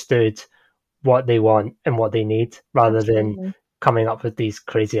understood what they want and what they need, rather than absolutely. coming up with these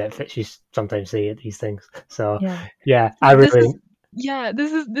crazy outfits you sometimes see at these things. So Yeah. yeah, I This really is yeah,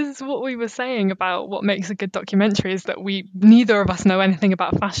 this is what we were saying about what makes a good documentary, is that we neither of us know anything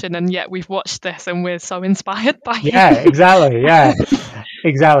about fashion, and yet we've watched this and we're so inspired by yeah, it. exactly, yeah.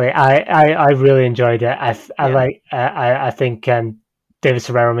 Exactly. I really enjoyed it. I Yeah, like. I think David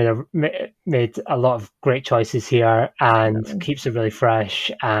Serrero made a lot of great choices here, and definitely. keeps it really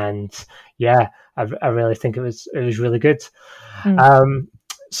fresh. And yeah, I really think it was really good. Mm. Um,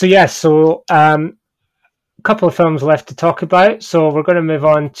 so yeah, a couple of films left to talk about. So we're going to move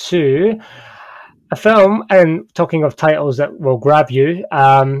on to a film. And talking of titles that will grab you,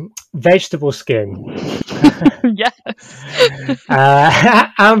 Vegetable Skin. Yes.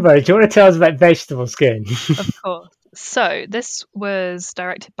 Amber, do you want to tell us about Vegetable Skin? Of course. So this was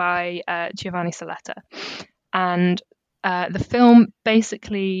directed by Giovanni Saletta, and the film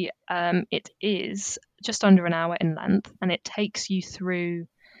basically, it is just under an hour in length, and it takes you through.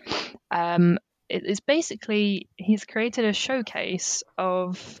 It is basically, he's created a showcase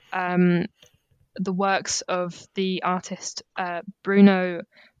of the works of the artist Bruno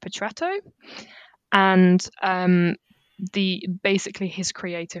Petretto, and the basically his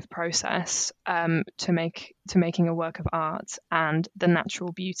creative process to making a work of art, and the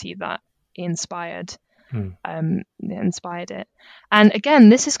natural beauty that inspired inspired it. And again,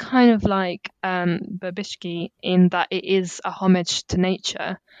 this is kind of like Berbishki, in that it is a homage to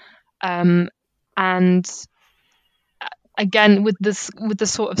nature, and again with the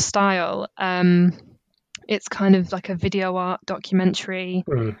sort of style, it's kind of like a video art documentary.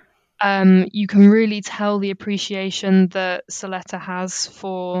 Mm, You can really tell the appreciation that Soletta has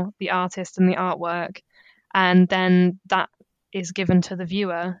for the artist and the artwork, and then that is given to the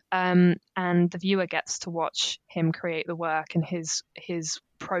viewer, and the viewer gets to watch him create the work and his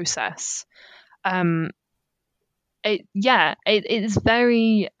process. It is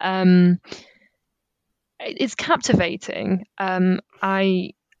very it's captivating.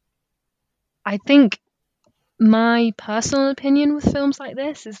 I think my personal opinion with films like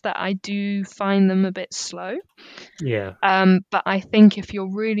this is that I do find them a bit slow. yeah. But I think if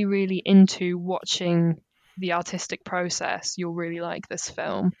you're really into watching the artistic process, you'll really like this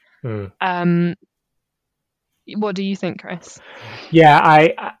film. Mm. What do you think, Chris? Yeah,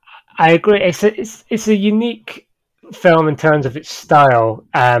 I agree. It's a unique film in terms of its style,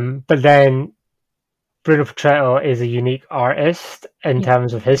 but then Bruno Petretto is a unique artist in Yeah,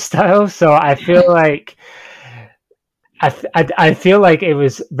 terms of his style. So I feel like I feel like it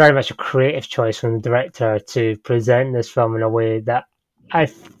was very much a creative choice from the director to present this film in a way that I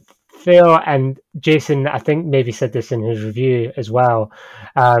feel, and Jason, I think, maybe said this in his review as well,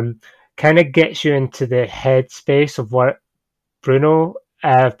 kind of gets you into the headspace of what Bruno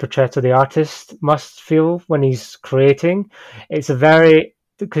Petretto, the artist, must feel when he's creating. It's a very,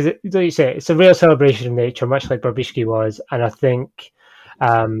 because like you say, it's a real celebration of nature, much like Berbishki was, and I think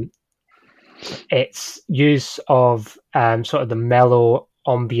um, its use of sort of the mellow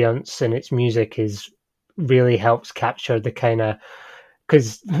ambience in its music is really helps capture the kind of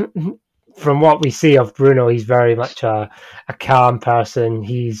because from what we see of Bruno, he's very much a calm person.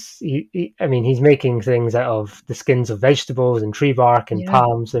 He's making things out of the skins of vegetables and tree bark and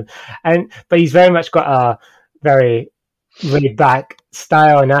palms, but he's very much got a very laid back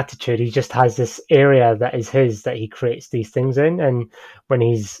style and attitude. He just has this area that is his, that he creates these things in, and when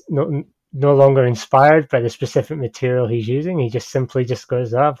he's no longer inspired by the specific material he's using, he just simply just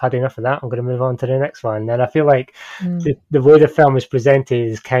goes, I've had enough of that, I'm going to move on to the next one. And I feel like the way the film is presented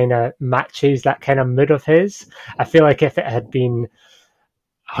is kind of matches that kind of mood of his. I feel like if it had been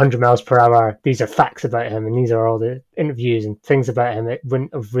 100 miles per hour, these are facts about him and these are all the interviews and things about him, it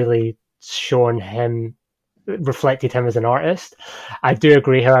wouldn't have really reflected him as an artist. I do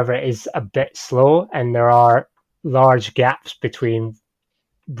agree, however, it is a bit slow and there are large gaps between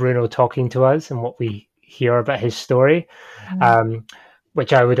Bruno talking to us and what we hear about his story,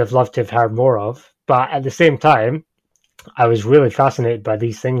 which I would have loved to have heard more of. But at the same time, I was really fascinated by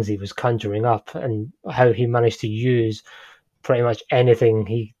these things he was conjuring up and how he managed to use pretty much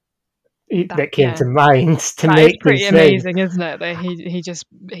anything that came to mind to that make is pretty these amazing, things. isn't it? That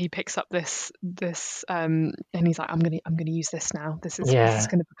he picks up this and he's like, I'm gonna use this now. This is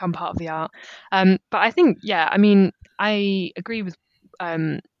going to become part of the art. But I think I agree with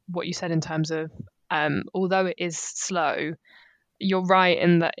what you said in terms of although it is slow, you're right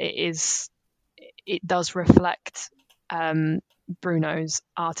in that it does reflect Bruno's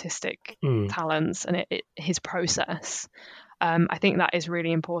artistic talents and his process. I think that is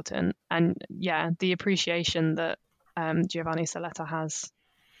really important, and the appreciation that Giovanni Saletta has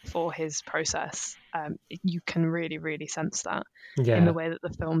for his process, you can really, really sense that in the way that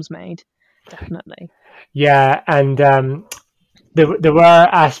the film's made, definitely. Yeah, and there were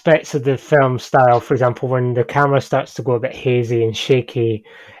aspects of the film style, for example, when the camera starts to go a bit hazy and shaky,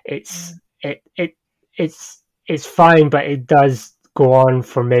 it's fine, but it does go on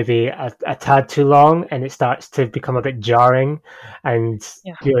for maybe a tad too long, and it starts to become a bit jarring, and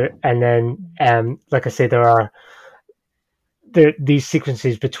then like I say, there are these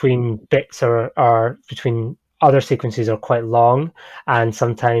sequences between bits or between other sequences are quite long, and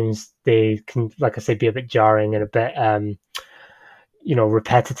sometimes they can, like I say, be a bit jarring and a bit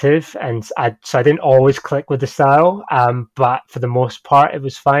repetitive, and I didn't always click with the style, but for the most part it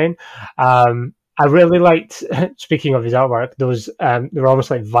was fine. I really liked, speaking of his artwork, those they were almost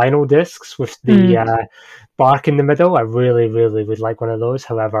like vinyl discs with the bark in the middle. I really, really would like one of those.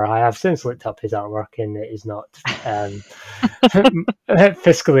 However, I have since looked up his artwork and it is not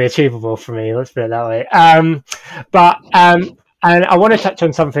fiscally achievable for me, let's put it that way. And I want to touch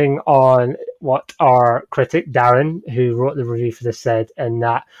on something on what our critic, Darren, who wrote the review for this, said, and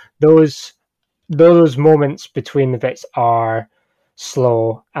that those moments between the bits are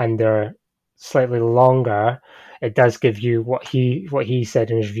slow and they're slightly longer. It does give you what he said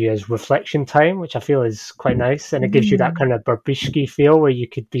in his review as reflection time, which I feel is quite nice, and it gives you that kind of Berbishki feel where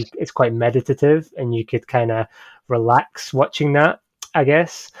it's quite meditative and you could kind of relax watching that, I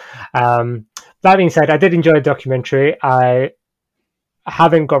guess. That being said, I did enjoy the documentary. I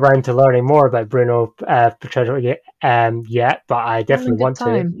haven't got around to learning more about Bruno Pietro yet, but I definitely want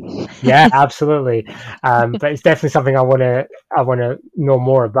to. Yeah, absolutely. But it's definitely something I want to know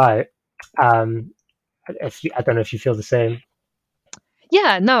more about. I don't know if you feel the same.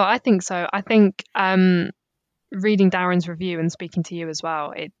 Yeah, no, I think so. I think reading Darren's review and speaking to you as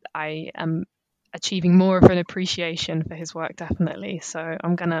well, I am achieving more of an appreciation for his work, definitely. So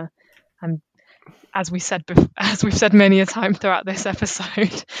I'm as we've said many a time throughout this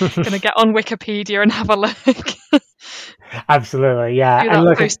episode, gonna get on Wikipedia and have a look. Absolutely, yeah. Do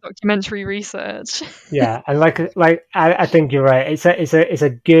that post-documentary research. Yeah, and I think you're right. It's a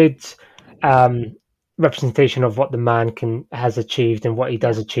good representation of what the man has achieved and what he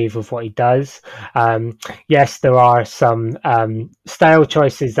does achieve with what he does. Yes, there are some style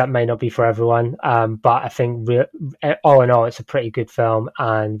choices that may not be for everyone, but I think all in all, it's a pretty good film,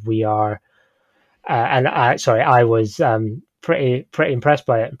 and we are. I was pretty impressed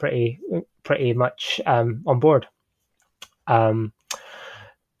by it, and pretty much on board. So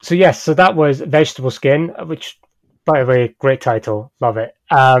that was Vegetable Skin, which, by the way, great title, love it.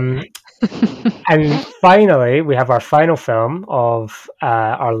 And finally, we have our final film of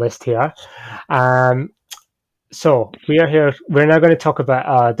our list here. So we're now going to talk about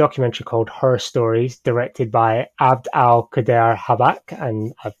a documentary called Her Stories, directed by Abd al-Qadir Habak.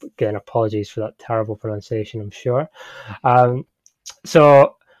 And again, apologies for that terrible pronunciation, I'm sure.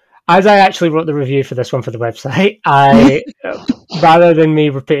 So as I actually wrote the review for this one for the website, rather than me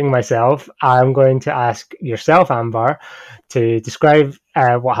repeating myself, I'm going to ask yourself, Amber, to describe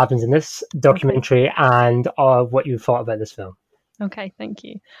what happens in this documentary and what you thought about this film. Okay, thank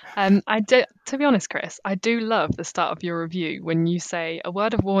you. To be honest, Chris, I do love the start of your review when you say a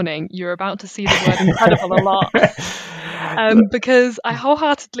word of warning. You're about to see the word incredible a lot, because I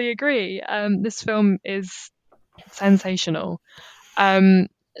wholeheartedly agree. This film is sensational.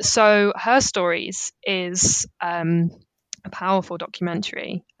 So Her Stories is a powerful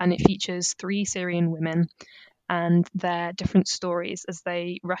documentary, and it features 3 Syrian women and their different stories as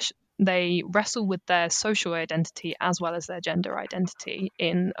they wrestle with their social identity as well as their gender identity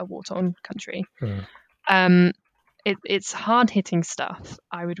in a war-torn country. It's hard-hitting stuff.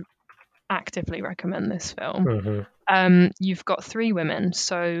 I would actively recommend this film. You've got 3 women.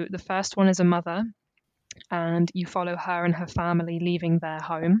 So the first one is a mother, and you follow her and her family leaving their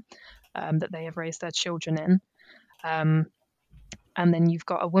home that they have raised their children in. And then you've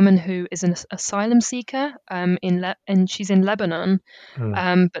got a woman who is an asylum seeker, and she's in Lebanon,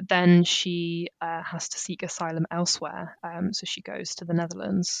 but then she has to seek asylum elsewhere, so she goes to the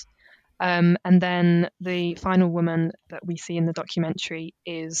Netherlands. And then the final woman that we see in the documentary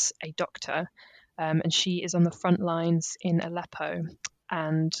is a doctor, and she is on the front lines in Aleppo,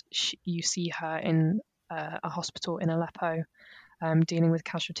 and you see her in a hospital in Aleppo, dealing with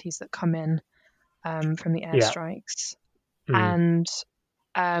casualties that come in from the airstrikes. And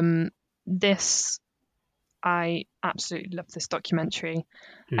I absolutely love this documentary.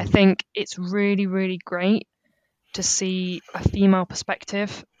 I think it's really, really great to see a female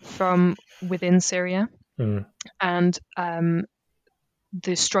perspective from within Syria, and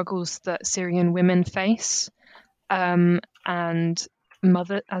the struggles that Syrian women face, and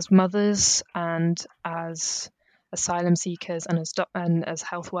as mothers and as asylum seekers and as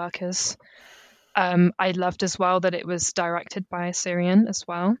health workers. I loved as well that it was directed by a Syrian as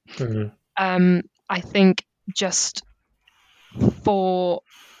well. I think just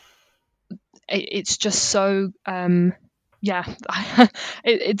it's just so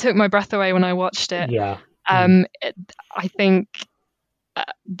it took my breath away when I watched it. I think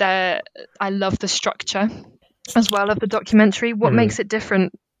I love the structure as well of the documentary. What makes it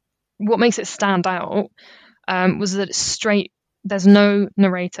different, what makes it stand out, was that it's straight. There's no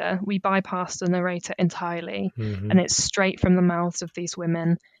narrator. We bypassed the narrator entirely, and it's straight from the mouths of these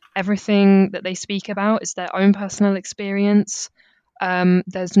women. Everything that they speak about is their own personal experience.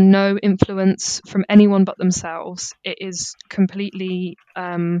 There's no influence from anyone but themselves. It is completely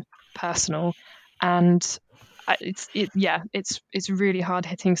personal, and it's really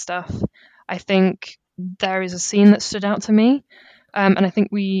hard-hitting stuff. I think there is a scene that stood out to me, and I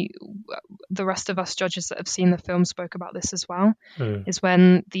think the rest of us judges that have seen the film spoke about this as well, is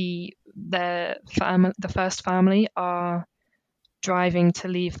when the first family are driving to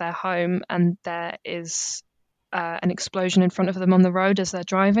leave their home, and there is an explosion in front of them on the road as they're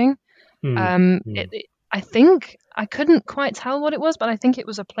driving. I think I couldn't quite tell what it was, but I think it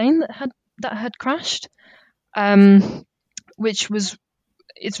was a plane that had crashed, which was,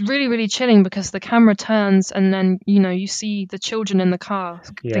 it's really, really chilling because the camera turns and then you see the children in the car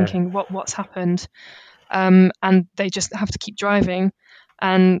thinking what's happened, and they just have to keep driving.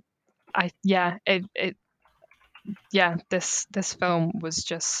 And this film was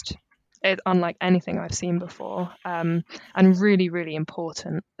just unlike anything I've seen before, and really, really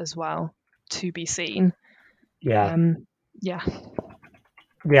important as well to be seen. You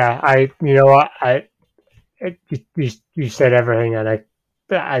said everything, and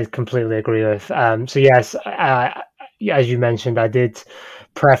I completely agree with. So yes, as you mentioned, I did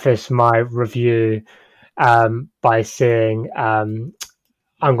preface my review by saying I'm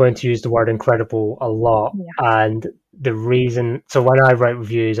going to use the word incredible a lot, and the reason. So when I write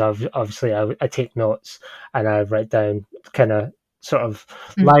reviews, obviously I take notes and I write down kind of sort of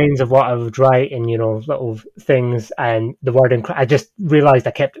lines of what I would write, and little things. And the word I just realized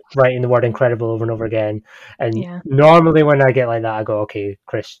I kept writing the word incredible over and over again. And normally when I get like that, I go, okay,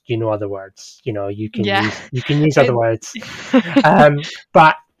 Chris, other words, you can use other words.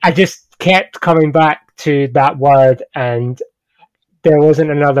 But I just kept coming back to that word, and there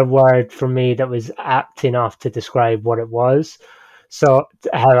wasn't another word for me that was apt enough to describe what it was. So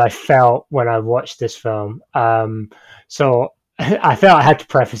how I felt when I watched this film. So I felt I had to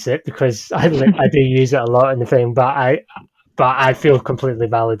preface it because I do use it a lot in the film, but I feel completely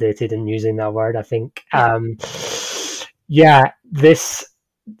validated in using that word. I think,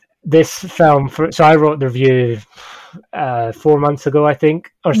 this film. So I wrote the review 4 months ago, I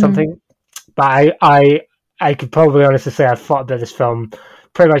think, or something. But I could probably honestly say I've thought about this film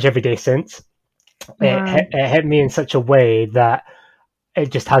pretty much every day since. It hit me in such a way that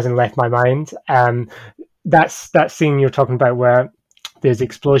it just hasn't left my mind. That scene you're talking about where there's an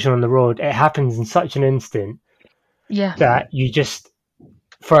explosion on the road, it happens in such an instant Yeah. that you just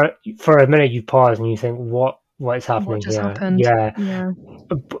for a minute you pause and you think, what is happening What just here? happened? Yeah. Yeah.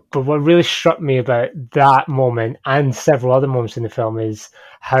 But what really struck me about that moment and several other moments in the film is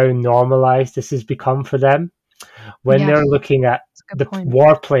how normalized this has become for them. When Yeah. they're looking at That's a good the point.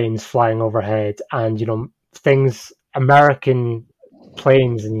 warplanes flying overhead and, things, American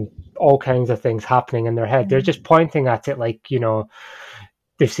planes and all kinds of things happening in their head, they're just pointing at it like,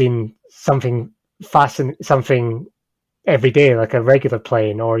 they've seen something something every day, like a regular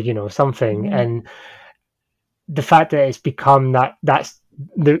plane or, something. And the fact that it's become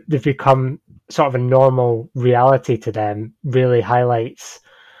they've become sort of a normal reality to them really highlights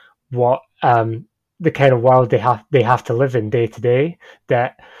what the kind of world they have to live in day to day.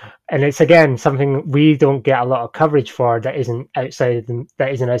 And it's again something we don't get a lot of coverage for that isn't outside of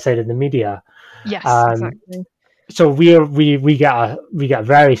the media. Yes, exactly. So we get a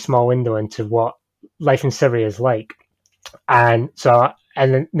very small window into what life in Syria is like. And so I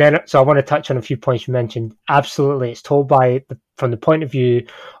want to touch on a few points you mentioned. Absolutely, it's told from the point of view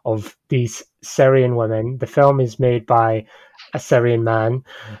of these Syrian women. The film is made by a Syrian man.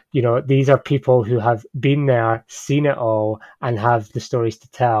 These are people who have been there, seen it all, and have the stories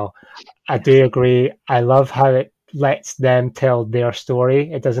to tell. I do agree. I love how it lets them tell their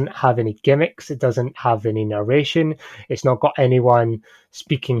story. It doesn't have any gimmicks. It doesn't have any narration. It's not got anyone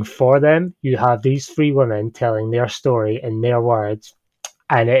speaking for them. You have these three women telling their story in their words,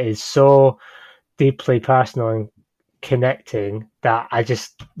 and it is so deeply personal and connecting that I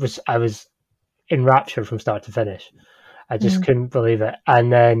was enraptured from start to finish. I just couldn't believe it.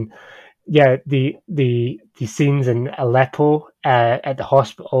 And then the scenes in Aleppo at the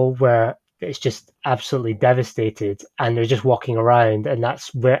hospital where it's just absolutely devastated and they're just walking around, and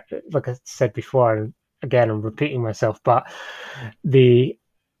that's where, like I said before, and again I'm repeating myself, but the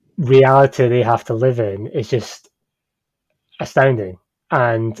reality they have to live in is just astounding.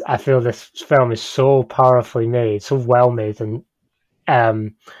 And I feel this film is so powerfully made, so well made, and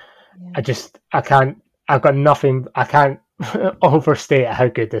I've got nothing, I can't overstate how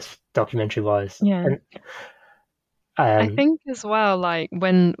good this documentary was. Yeah. And, I think as well, like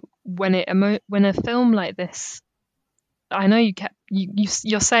when a film like this, I know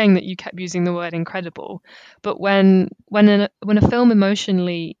you're saying that you kept using the word incredible, but when a film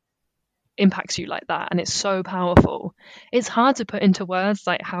emotionally impacts you like that and it's so powerful, it's hard to put into words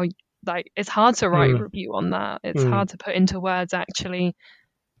like how it's hard to write a review on that. It's hard to put into words actually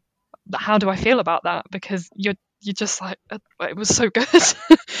how do I feel about that, because you're just like, it was so good.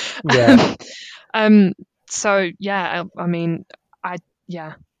 Yeah. So yeah, I mean,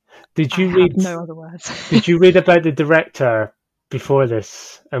 Did I you have read? no other words. Did you read about the director before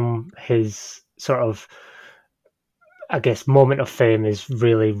this and his sort of, I guess, moment of fame is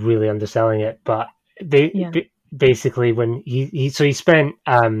really, really underselling it. But Yeah. basically, when he spent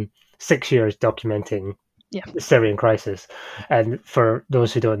 6 years documenting Yeah. the Syrian crisis, and for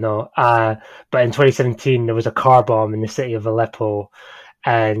those who don't know, but in 2017 there was a car bomb in the city of Aleppo,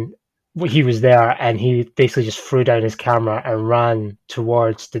 and he was there, and he basically just threw down his camera and ran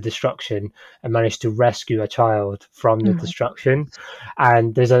towards the destruction and managed to rescue a child from the destruction.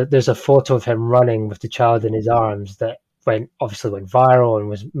 And there's a photo of him running with the child in his arms that obviously went viral and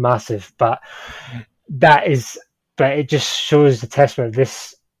was massive. But it just shows the testament of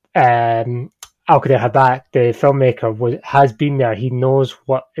this. Al-Qadir Habak, the filmmaker, has been there. He knows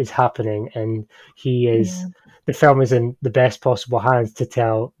what is happening, and he is. The film is in the best possible hands to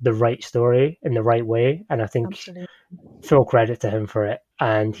tell the right story in the right way, and I think full credit to him for it.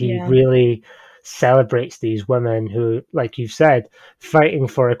 And he really celebrates these women who, like you've said, fighting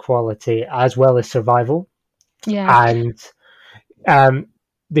for equality as well as survival. Yeah. And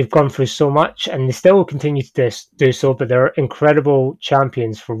they've gone through so much, and they still continue to do so. But they're incredible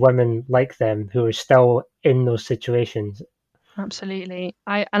champions for women like them who are still in those situations. Absolutely.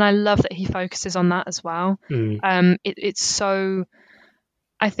 I love that he focuses on that as well. It's so,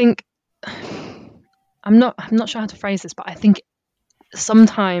 I think, I'm not sure how to phrase this, but I think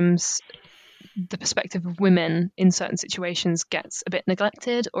sometimes the perspective of women in certain situations gets a bit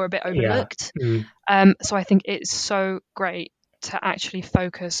neglected or a bit overlooked. So I think it's so great to actually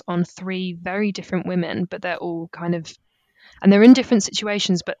focus on three very different women, but they're all and they're in different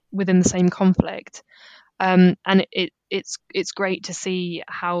situations, but within the same conflict. And it's great to see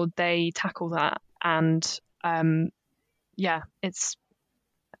how they tackle that, and it's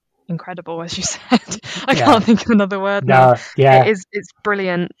incredible, as you said. I can't think of another word now. It's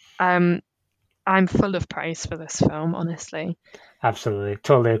brilliant. I'm full of praise for this film, honestly. Absolutely,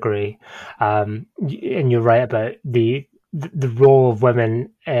 totally agree. And you're right about the role of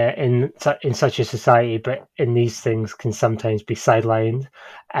women in such a society, but in these things can sometimes be sidelined,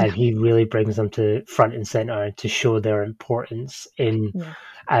 and he really brings them to front and center to show their importance in,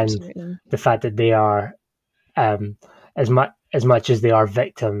 and absolutely. the fact that they are, as much as they are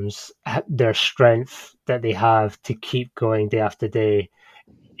victims, their strength that they have to keep going day after day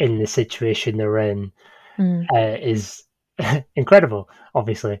in the situation they're in is incredible,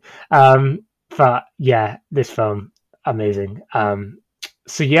 obviously. But yeah, this film, amazing.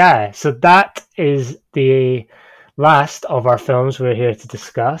 So that is the last of our films we're here to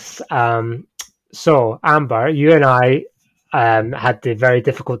discuss. So Amber, you and I had the very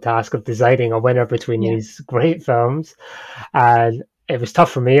difficult task of deciding a winner between these great films, and it was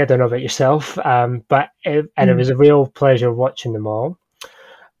tough for me. I don't know about yourself, but it was a real pleasure watching them all.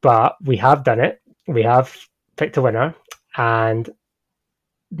 But we have done it. We have picked a winner, and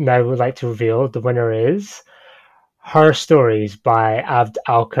now we'd like to reveal the winner is Her Stories by Abd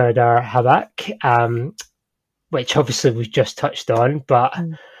al-Qadir Habak, which obviously we've just touched on, but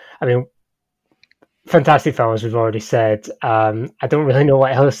I mean, fantastic film, as we've already said. I don't really know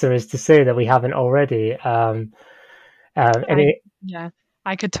what else there is to say that we haven't already. I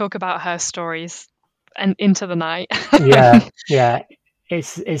could talk about Her Stories and into the night. yeah.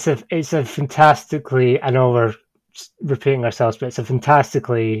 It's a fantastically, I know we're repeating ourselves, but it's a fantastic,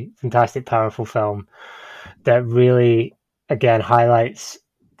 powerful film that really, again, highlights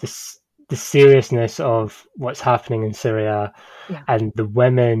the seriousness of what's happening in Syria and the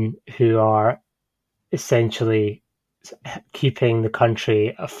women who are essentially keeping the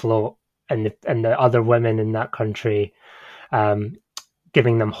country afloat, and the other women in that country,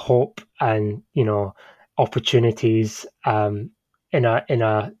 giving them hope and opportunities in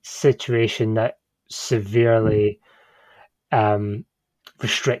a situation that severely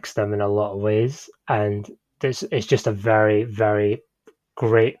restricts them in a lot of ways. And this is just a very, very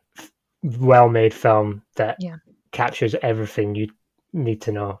great, well-made film that captures everything you need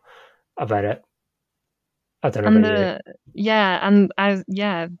to know about it. I don't know about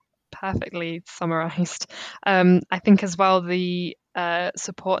you. Perfectly summarized. I think as well the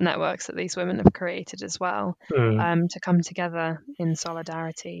support networks that these women have created as well, to come together in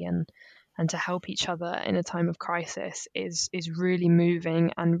solidarity and to help each other in a time of crisis is really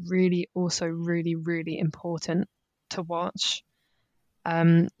moving and really also really, really important to watch.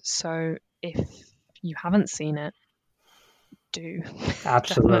 So if you haven't seen it, do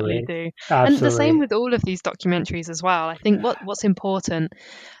Absolutely. definitely do. Absolutely. And the same with all of these documentaries as well. I think what's important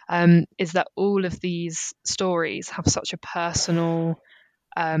is that all of these stories have such a personal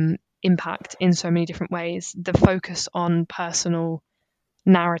impact in so many different ways. The focus on personal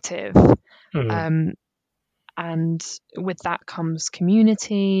narrative, and with that comes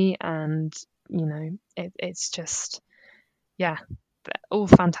community, and it's just all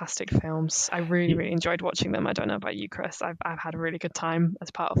fantastic films. I really, really enjoyed watching them. I don't know about you, Chris. I've had a really good time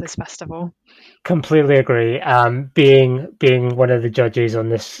as part of this festival. Completely agree. Being one of the judges on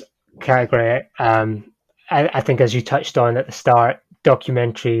this category, I think, as you touched on at the start,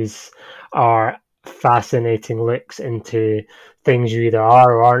 documentaries are fascinating looks into things you either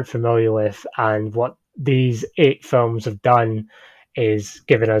are or aren't familiar with, and what these 8 films have done is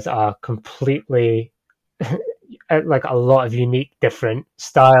given us a completely like a lot of unique different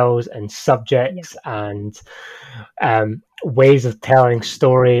styles and subjects and ways of telling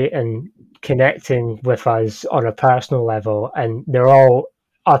story and connecting with us on a personal level, and they're all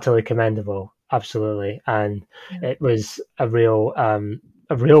utterly commendable, absolutely. And it was a real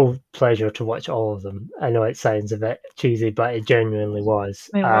pleasure to watch all of them. I know it sounds a bit cheesy, but it genuinely was.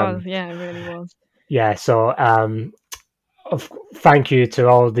 It really was. So thank you to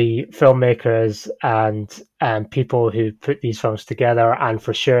all the filmmakers and people who put these films together, and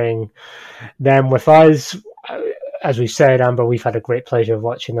for sharing them with us. As we said, Amber, we've had a great pleasure of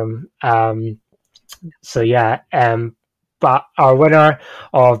watching them. But our winner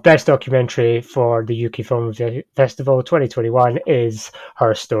of Best Documentary for the UK Film Festival 2021 is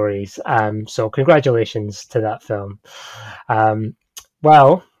Her Stories. So congratulations to that film.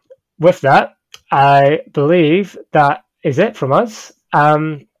 Well, with that, I believe that is it from us.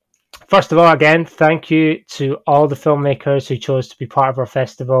 First of all, again, thank you to all the filmmakers who chose to be part of our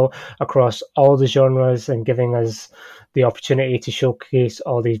festival across all the genres and giving us the opportunity to showcase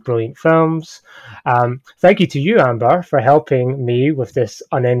all these brilliant films. Thank you to you, Amber, for helping me with this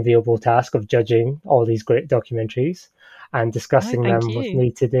unenviable task of judging all these great documentaries and discussing them with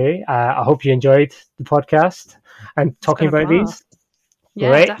me today. I hope you enjoyed the podcast and talking about these.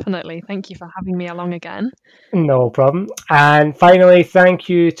 Yeah, Great. definitely. Thank you for having me along again. No problem. And finally, thank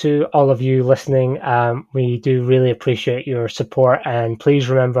you to all of you listening. We do really appreciate your support. And please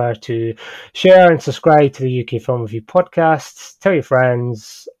remember to share and subscribe to the UK Film Review podcasts, tell your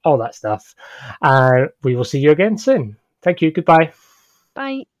friends, all that stuff. And we will see you again soon. Thank you. Goodbye.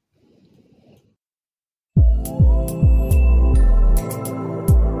 Bye.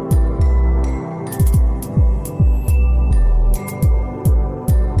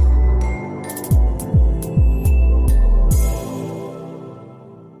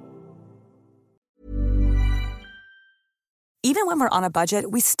 Even when we're on a budget,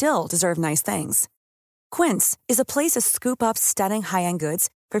 we still deserve nice things. Quince is a place to scoop up stunning high-end goods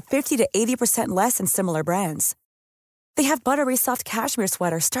for 50 to 80% less than similar brands. They have buttery soft cashmere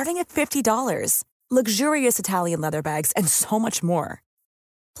sweaters starting at $50, luxurious Italian leather bags, and so much more.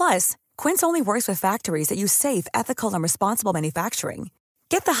 Plus, Quince only works with factories that use safe, ethical, and responsible manufacturing.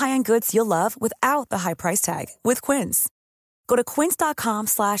 Get the high-end goods you'll love without the high price tag with Quince. Go to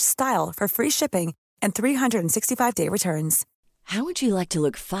quince.com/style for free shipping and 365-day returns. How would you like to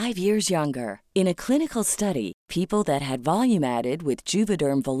look 5 years younger? In a clinical study, people that had volume added with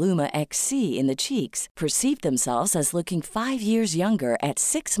Juvederm Voluma XC in the cheeks perceived themselves as looking 5 years younger at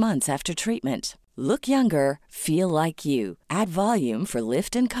 6 months after treatment. Look younger, feel like you. Add volume for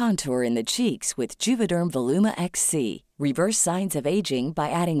lift and contour in the cheeks with Juvederm Voluma XC. Reverse signs of aging by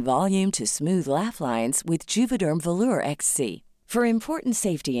adding volume to smooth laugh lines with Juvederm Volure XC. For important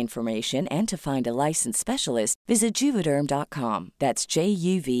safety information and to find a licensed specialist, visit Juvederm.com. That's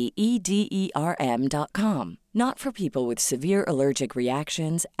JUVEDERM.com. Not for people with severe allergic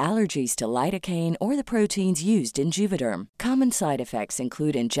reactions, allergies to lidocaine, or the proteins used in Juvederm. Common side effects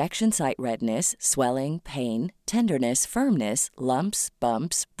include injection site redness, swelling, pain, tenderness, firmness, lumps,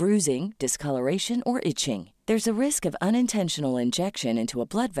 bumps, bruising, discoloration, or itching. There's a risk of unintentional injection into a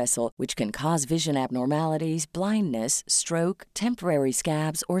blood vessel, which can cause vision abnormalities, blindness, stroke, temporary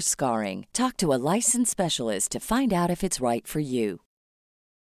scabs, or scarring. Talk to a licensed specialist to find out if it's right for you.